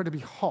or incredibly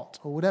hot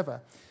or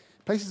whatever,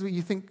 places where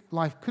you think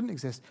life couldn't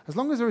exist, as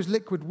long as there is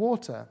liquid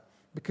water,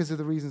 because of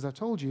the reasons I've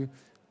told you,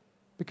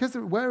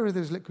 wherever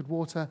there's liquid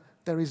water,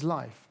 there is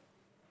life.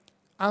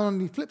 And on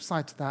the flip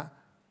side to that,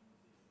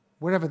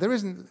 wherever there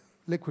isn't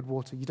liquid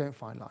water, you don't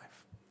find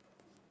life.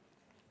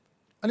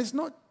 And it's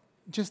not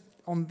just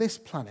on this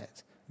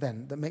planet,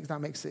 then, that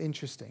makes it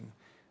interesting.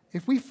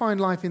 If we find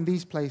life in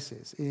these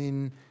places,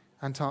 in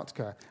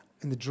Antarctica,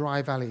 in the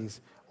dry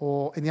valleys,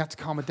 or in the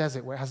Atacama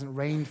Desert, where it hasn't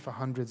rained for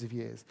hundreds of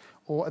years,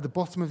 or at the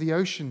bottom of the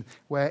ocean,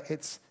 where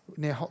it's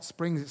near hot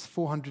springs, it's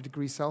 400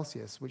 degrees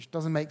Celsius, which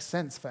doesn't make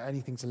sense for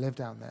anything to live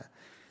down there.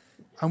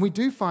 And we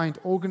do find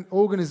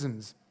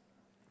organisms.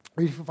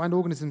 We find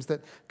organisms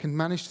that can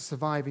manage to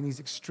survive in these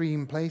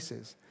extreme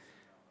places,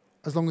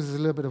 as long as there's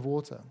a little bit of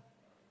water.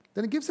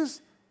 Then it gives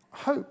us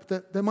hope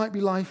that there might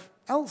be life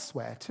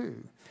elsewhere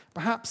too.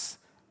 Perhaps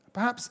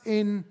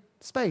in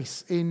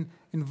space, in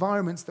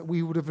environments that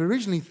we would have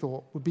originally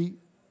thought would be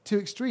too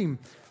extreme.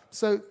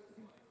 So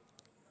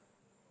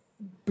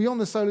beyond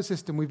the solar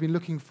system, we've been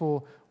looking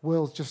for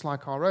worlds just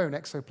like our own,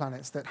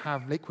 exoplanets that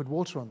have liquid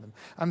water on them.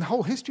 And the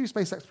whole history of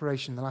space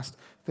exploration in the last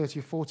 30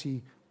 or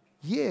 40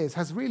 years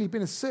has really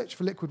been a search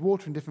for liquid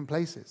water in different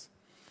places.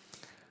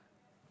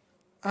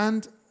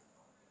 And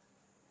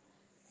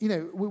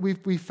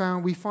we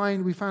found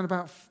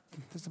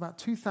there's about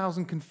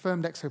 2,000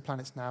 confirmed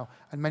exoplanets now,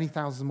 and many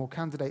thousands more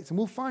candidates, and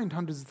we'll find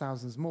hundreds of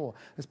thousands more.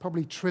 There's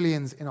probably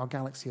trillions in our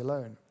galaxy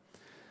alone.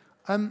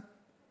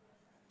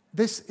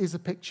 This is a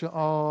picture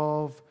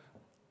of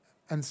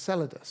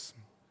Enceladus.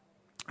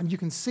 And you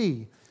can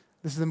see,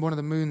 this is one of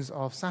the moons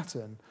of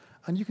Saturn,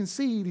 and you can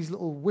see these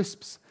little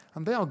wisps,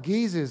 and they are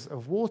geysers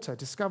of water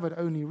discovered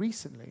only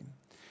recently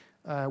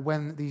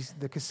when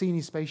the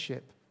Cassini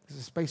spaceship, this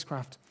is a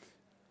spacecraft,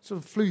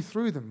 sort of flew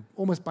through them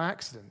almost by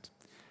accident.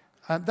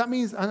 That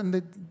means, and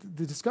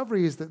the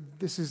discovery is that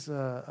this is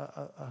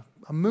a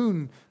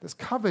moon that's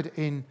covered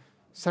in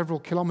several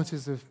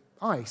kilometers of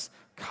ice,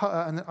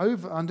 and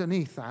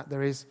underneath that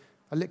there is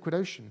a liquid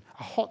ocean,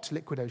 a hot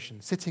liquid ocean,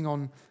 sitting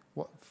on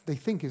what they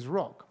think is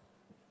rock.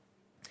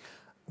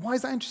 Why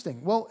is that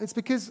interesting? Well, it's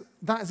because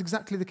that is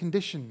exactly the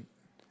condition,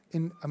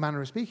 in a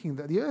manner of speaking,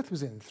 that the Earth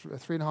was in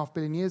 3.5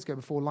 billion years ago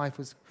before life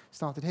was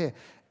started here.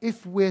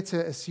 If we're to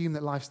assume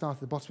that life started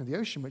at the bottom of the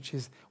ocean, which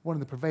is one of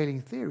the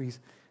prevailing theories,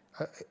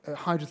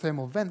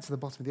 hydrothermal vents at the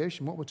bottom of the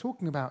ocean, what we're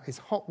talking about is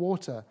hot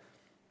water,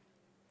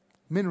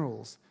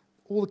 minerals,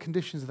 all the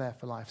conditions are there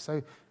for life.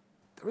 So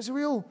there is a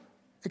real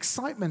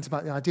excitement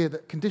about the idea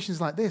that conditions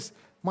like this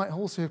might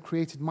also have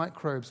created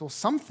microbes or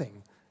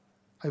something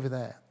over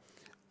there.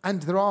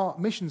 And there are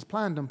missions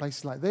planned on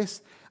places like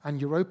this,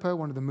 and Europa,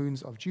 one of the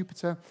moons of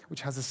Jupiter,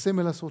 which has a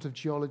similar sort of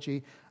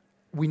geology.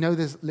 We know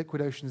there's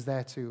liquid oceans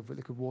there too, of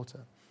liquid water.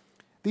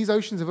 These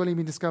oceans have only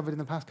been discovered in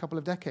the past couple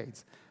of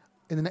decades.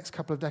 In the next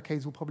couple of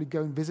decades, we'll probably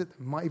go and visit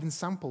them, might even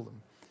sample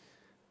them.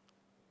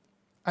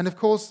 And of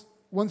course,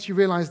 once you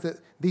realize that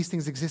these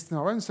things exist in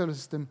our own solar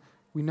system,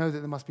 we know that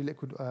there must be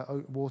liquid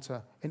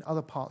water in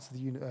other parts of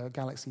the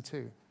galaxy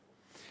too.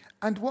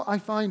 And what I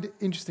find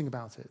interesting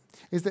about it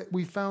is that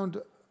we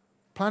found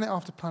planet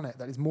after planet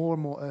that is more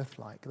and more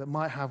Earth-like, that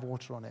might have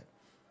water on it.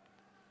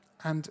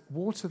 And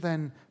water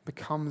then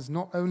becomes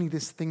not only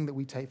this thing that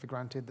we take for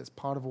granted, that's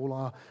part of all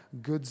our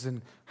goods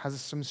and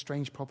has some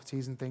strange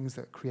properties and things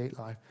that create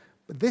life,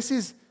 but this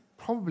is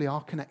probably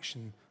our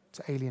connection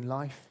to alien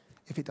life,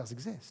 if it does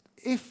exist.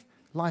 If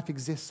life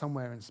exists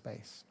somewhere in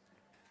space,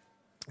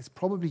 it's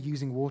probably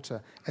using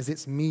water as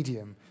its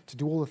medium to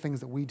do all the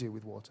things that we do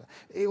with water.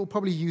 It will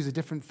probably use a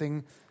different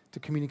thing to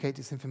communicate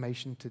its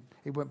information,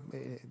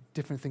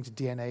 different thing to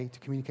DNA to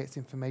communicate its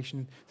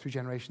information through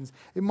generations.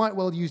 It might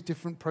well use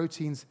different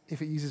proteins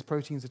if it uses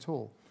proteins at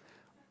all.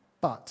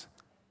 But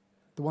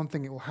the one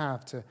thing it will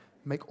have to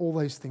make all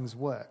those things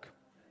work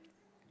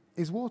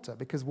is water,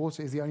 because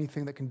water is the only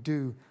thing that can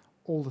do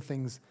all the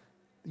things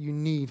that you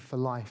need for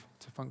life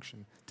to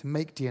function, to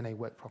make DNA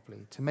work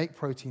properly, to make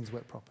proteins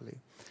work properly,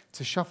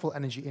 to shuffle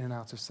energy in and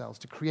out of cells,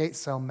 to create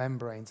cell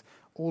membranes,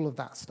 all of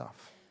that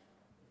stuff.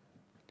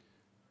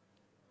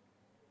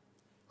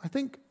 I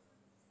think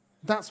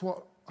that's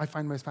what I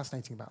find most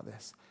fascinating about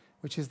this,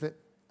 which is that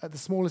at the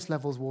smallest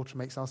levels, water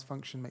makes us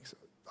function, makes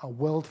our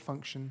world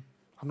function.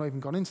 I've not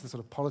even gone into the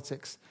sort of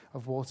politics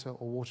of water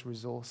or water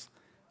resource.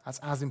 That's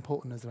as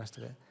important as the rest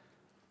of it.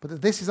 But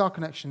that this is our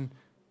connection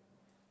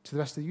to the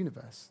rest of the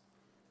universe.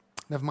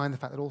 Never mind the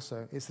fact that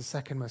also it's the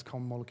second most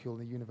common molecule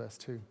in the universe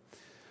too.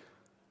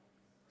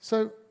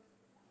 So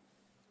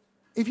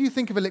if you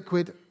think of a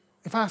liquid,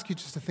 if I ask you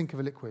just to think of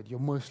a liquid, you're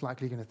most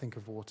likely going to think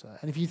of water.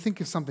 And if you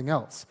think of something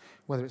else,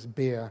 whether it's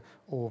beer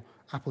or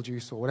apple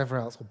juice or whatever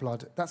else, or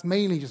blood, that's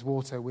mainly just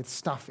water with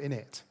stuff in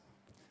it.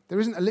 There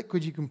isn't a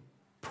liquid you can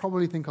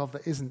probably think of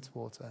that isn't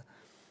water.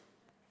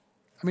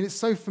 I mean, it's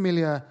so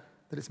familiar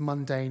that it's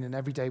mundane, and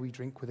every day we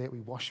drink with it,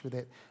 we wash with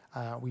it,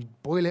 we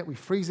boil it, we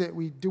freeze it,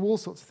 we do all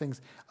sorts of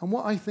things. And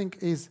what I think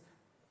is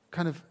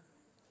kind of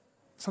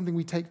something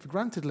we take for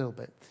granted a little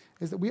bit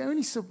is that we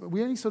only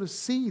sort of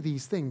see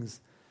these things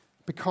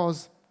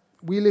because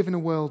we live in a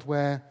world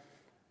where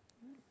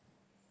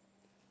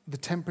the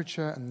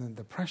temperature and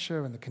the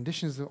pressure and the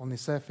conditions on the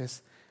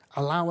surface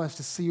allow us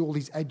to see all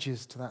these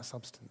edges to that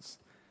substance.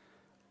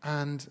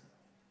 And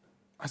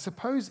I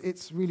suppose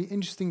it's really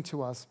interesting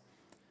to us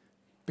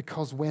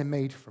because we're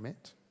made from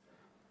it.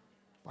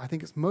 But I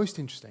think it's most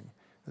interesting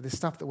that the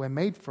stuff that we're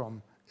made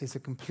from is a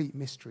complete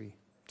mystery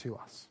to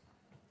us.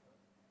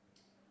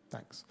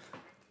 Thanks.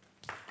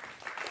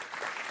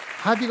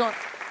 Have you got...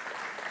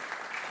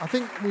 I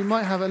think we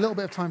might have a little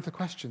bit of time for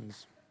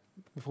questions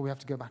before we have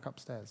to go back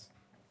upstairs.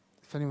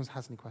 If anyone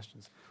has any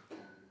questions.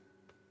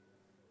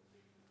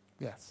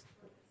 Yes.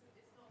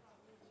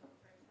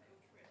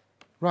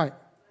 Right.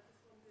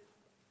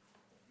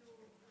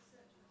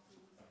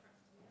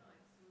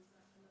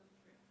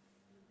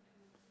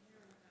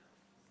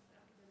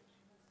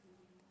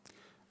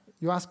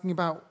 You're asking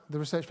about the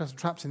research vessel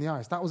trapped in the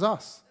ice. That was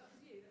us.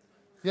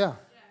 Yeah.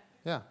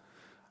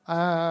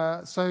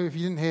 So if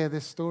you didn't hear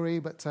this story,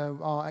 but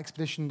our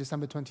expedition,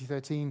 December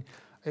 2013,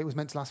 it was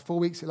meant to last 4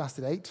 weeks. It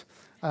lasted 8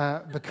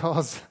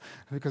 because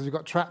we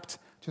got trapped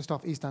just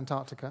off East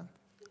Antarctica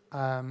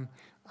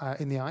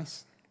in the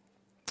ice.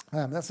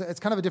 It's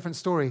kind of a different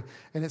story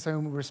in its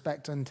own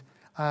respect. And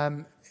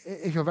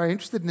if you're very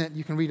interested in it,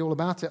 you can read all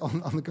about it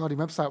on the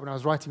Guardian website when I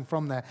was writing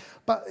from there.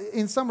 But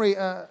in summary,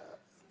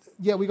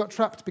 we got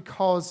trapped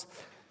because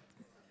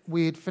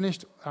we had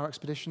finished our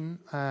expedition.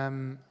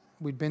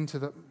 We'd been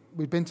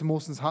to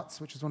Mawson's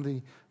huts, which was one of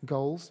the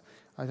goals.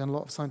 I'd done a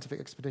lot of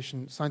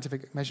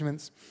scientific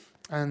measurements.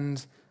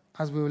 And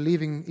as we were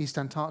leaving East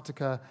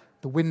Antarctica,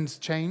 The winds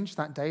change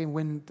that day.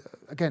 And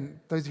again,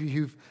 those of you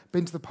who've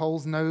been to the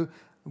poles know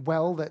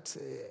well that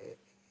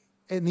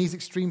in these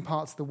extreme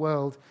parts of the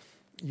world,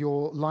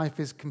 your life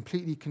is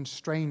completely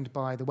constrained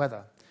by the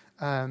weather.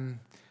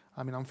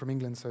 I mean, I'm from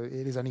England, so it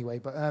is anyway.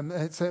 But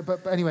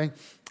anyway,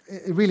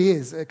 it really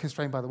is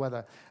constrained by the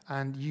weather.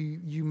 And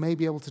you may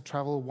be able to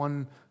travel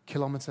 1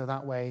 kilometer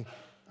that way.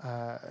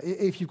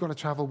 If you've got to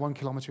travel 1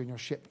 kilometer in your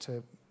ship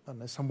to, I don't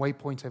know, some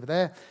waypoint over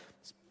there,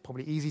 it's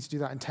probably easy to do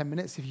that in 10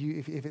 minutes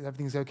if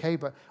everything's okay.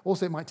 But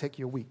also it might take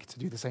you a week to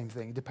do the same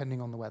thing,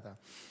 depending on the weather.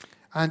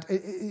 And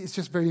it's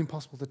just very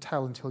impossible to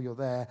tell until you're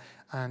there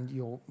and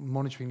you're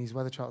monitoring these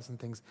weather charts and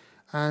things.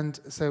 And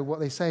so what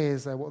they say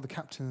is, what the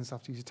captain and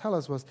stuff used to tell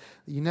us was that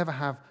you never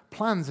have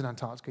plans in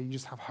Antarctica, you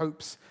just have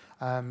hopes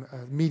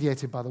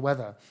mediated by the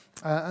weather.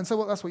 And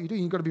so that's what you do.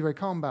 You've got to be very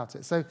calm about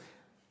it. So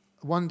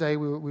one day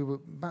we were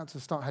about to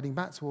start heading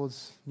back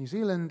towards New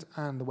Zealand,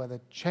 and the weather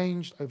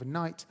changed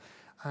overnight.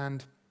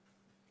 And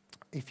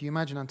if you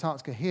imagine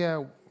Antarctica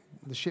here,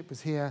 the ship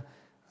was here,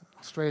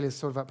 Australia's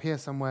sort of up here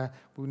somewhere,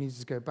 but we needed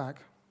to go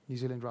back, New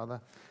Zealand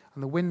rather,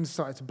 and the wind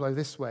started to blow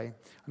this way,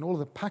 and all of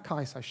the pack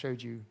ice I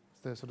showed you,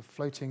 the sort of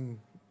floating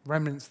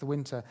remnants of the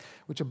winter,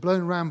 which are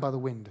blown around by the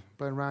wind,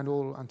 blown around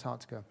all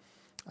Antarctica,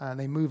 and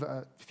they move at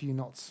a few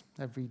knots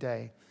every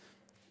day.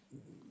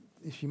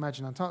 If you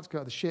imagine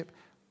Antarctica, the ship,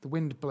 the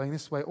wind blowing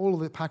this way, all of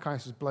the pack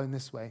ice was blown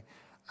this way,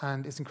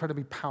 and it's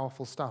incredibly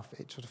powerful stuff.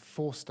 It sort of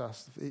forced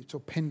us, it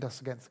sort of pinned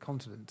us against the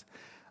continent,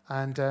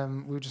 and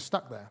we were just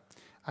stuck there.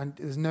 And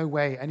there's no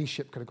way any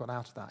ship could have got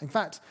out of that. In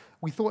fact,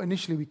 we thought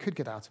initially we could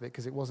get out of it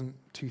because it wasn't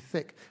too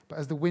thick. But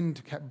as the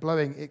wind kept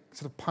blowing, it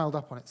sort of piled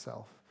up on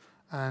itself.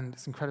 And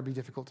it's incredibly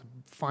difficult to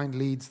find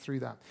leads through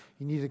that.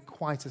 You needed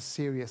quite a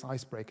serious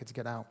icebreaker to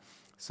get out.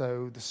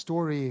 So the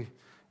story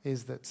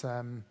is that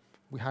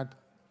we had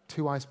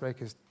 2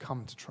 icebreakers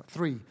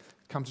three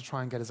come to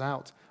try and get us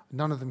out.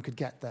 None of them could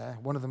get there.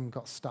 One of them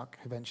got stuck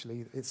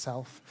eventually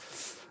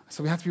itself.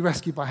 So we had to be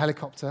rescued by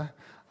helicopter.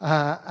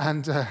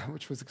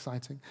 Which was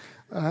exciting,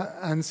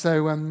 and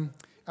so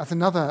that's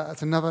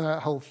another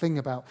whole thing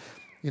about,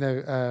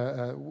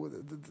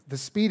 the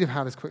speed of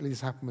how quickly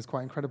this happened was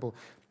quite incredible.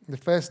 The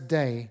first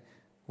day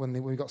when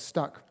we got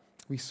stuck,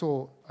 we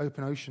saw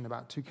open ocean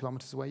about 2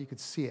 kilometers away. You could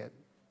see it.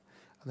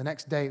 And the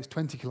next day it was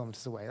 20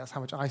 kilometers away. That's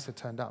how much ice had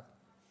turned up,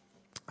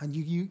 and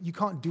you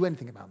can't do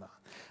anything about that.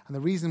 And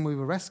the reason we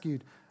were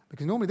rescued,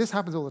 because normally this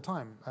happens all the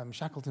time.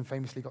 Shackleton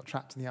famously got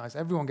trapped in the ice.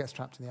 Everyone gets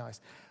trapped in the ice.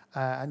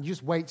 And you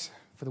just wait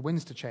for the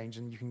winds to change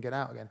and you can get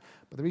out again.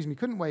 But the reason we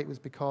couldn't wait was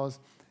because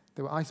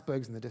there were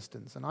icebergs in the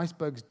distance. And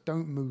icebergs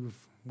don't move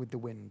with the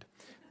wind.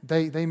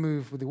 They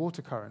move with the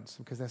water currents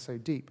because they're so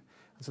deep.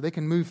 And so they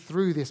can move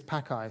through this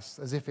pack ice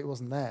as if it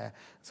wasn't there.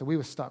 So we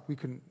were stuck. We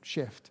couldn't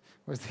shift.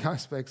 Whereas the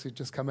icebergs could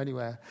just come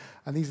anywhere.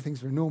 And these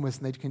things are enormous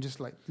and they can just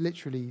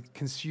literally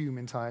consume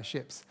entire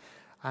ships.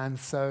 And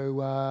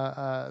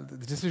so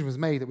the decision was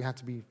made that we had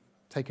to be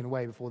taken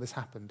away before this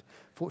happened.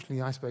 Fortunately,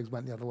 the icebergs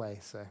went the other way,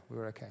 so we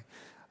were okay.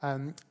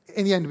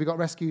 In the end, we got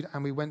rescued,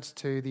 and we went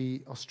to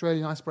the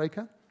Australian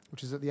icebreaker,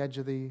 which is at the edge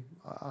of the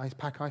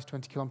pack ice,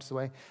 20 kilometres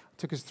away. It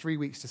took us 3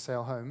 weeks to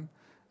sail home,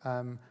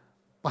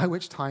 by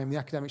which time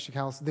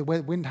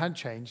the wind had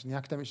changed, and the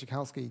academic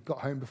Shikalski got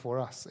home before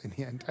us in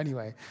the end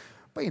anyway.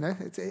 But,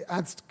 it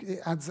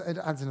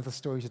adds another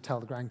story to tell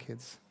the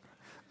grandkids.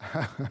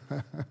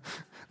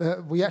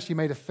 We actually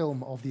made a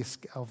film of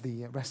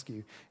the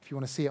rescue. If you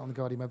want to see it on the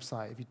Guardian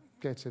website, if you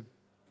go to,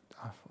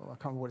 I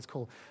can't remember what it's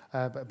called,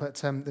 but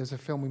there's a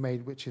film we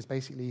made which is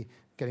basically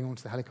getting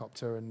onto the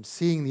helicopter and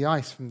seeing the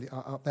ice from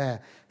up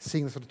there,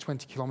 seeing the sort of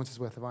 20 kilometers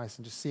worth of ice,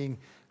 and just seeing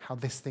how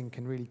this thing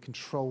can really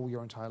control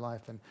your entire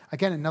life. And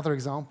again, another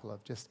example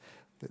of just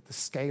the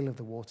scale of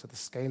the water, the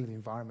scale of the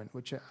environment,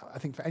 which I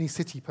think for any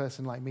city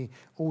person like me,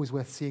 always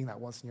worth seeing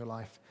that once in your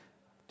life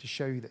to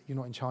show you that you're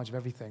not in charge of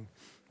everything.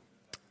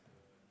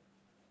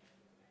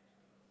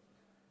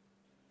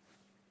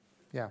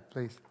 Yeah,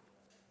 please.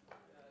 You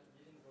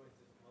didn't go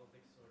into the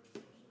politics or the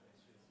social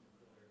issues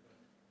before,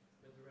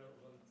 but the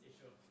relevant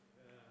issue of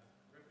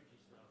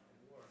refugees now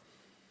from war.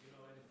 Do you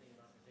know anything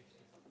about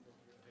predictions of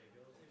water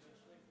availability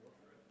eventually,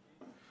 water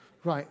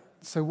refugees? Right,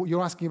 so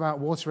you're asking about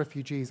water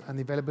refugees and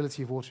the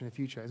availability of water in the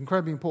future. It's an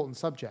incredibly important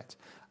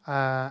subject,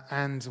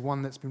 and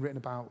one that's been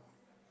written about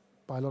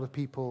by a lot of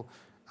people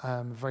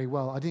very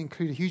well. I didn't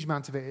include a huge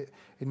amount of it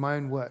in my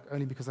own work,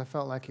 only because I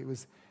felt like I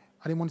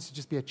didn't want it to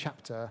just be a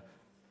chapter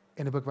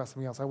in a book about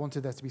something else. I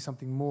wanted there to be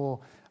something more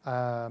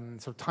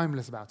sort of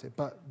timeless about it.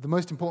 But the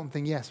most important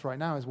thing, yes, right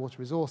now is water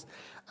resource.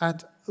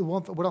 And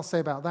what I'll say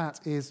about that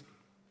is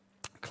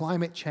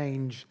climate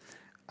change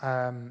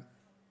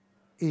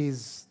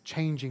is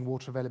changing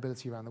water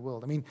availability around the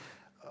world. I mean,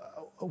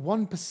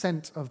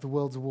 1% of the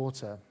world's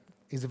water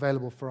is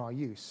available for our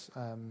use.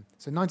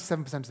 So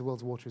 97% of the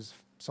world's water is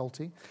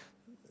salty.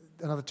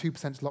 Another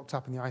 2% is locked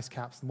up in the ice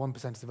caps, and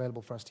 1% is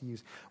available for us to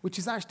use, which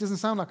is actually doesn't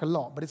sound like a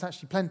lot, but it's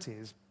actually plenty.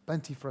 It's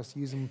plenty for us to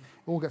use, and it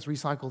all gets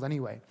recycled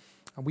anyway.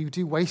 And we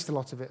do waste a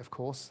lot of it, of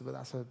course, but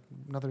that's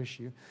another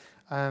issue.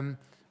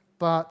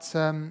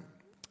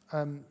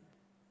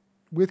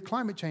 with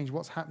climate change,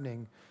 what's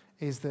happening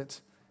is that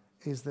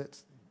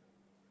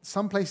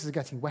some places are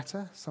getting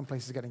wetter, some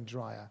places are getting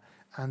drier,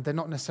 and they're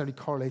not necessarily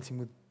correlating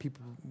with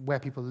where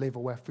people live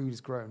or where food is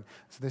grown.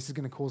 So this is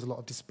going to cause a lot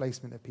of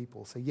displacement of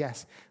people. So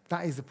yes,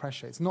 that is the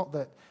pressure. It's not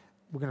that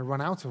we're going to run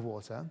out of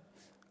water,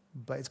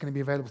 but it's going to be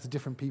available to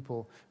different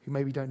people who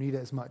maybe don't need it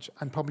as much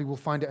and probably will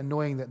find it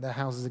annoying that their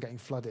houses are getting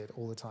flooded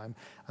all the time.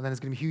 And then there's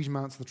going to be huge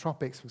amounts of the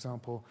tropics, for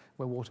example,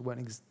 where water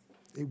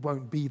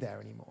won't be there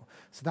anymore.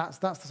 So that's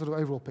the sort of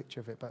overall picture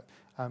of it. But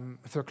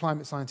if there are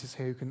climate scientists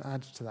here who can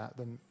add to that,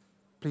 then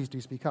please do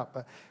speak up.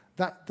 But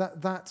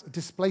that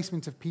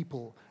displacement of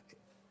people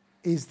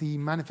is the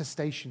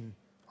manifestation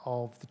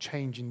of the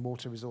change in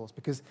water resource,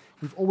 because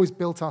we've always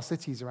built our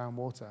cities around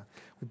water.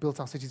 We've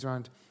built our cities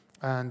around,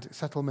 and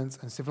settlements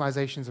and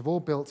civilizations have all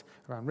built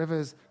around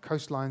rivers,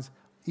 coastlines.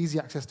 Easy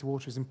access to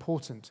water is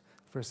important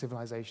for a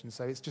civilization.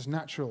 So it's just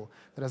natural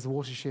that as the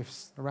water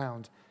shifts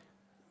around,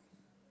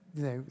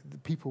 the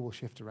people will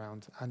shift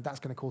around, and that's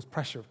going to cause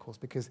pressure, of course,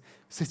 because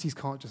cities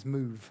can't just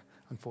move,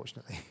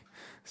 unfortunately.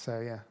 So,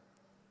 yeah.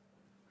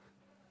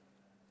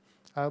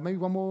 Maybe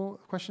one more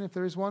question, if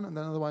there is one, and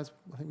then otherwise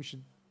I think we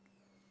should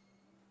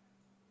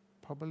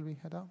probably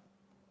head out.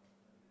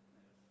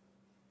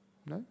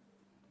 No?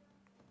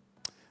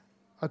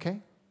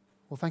 Okay.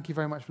 Well, thank you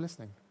very much for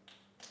listening.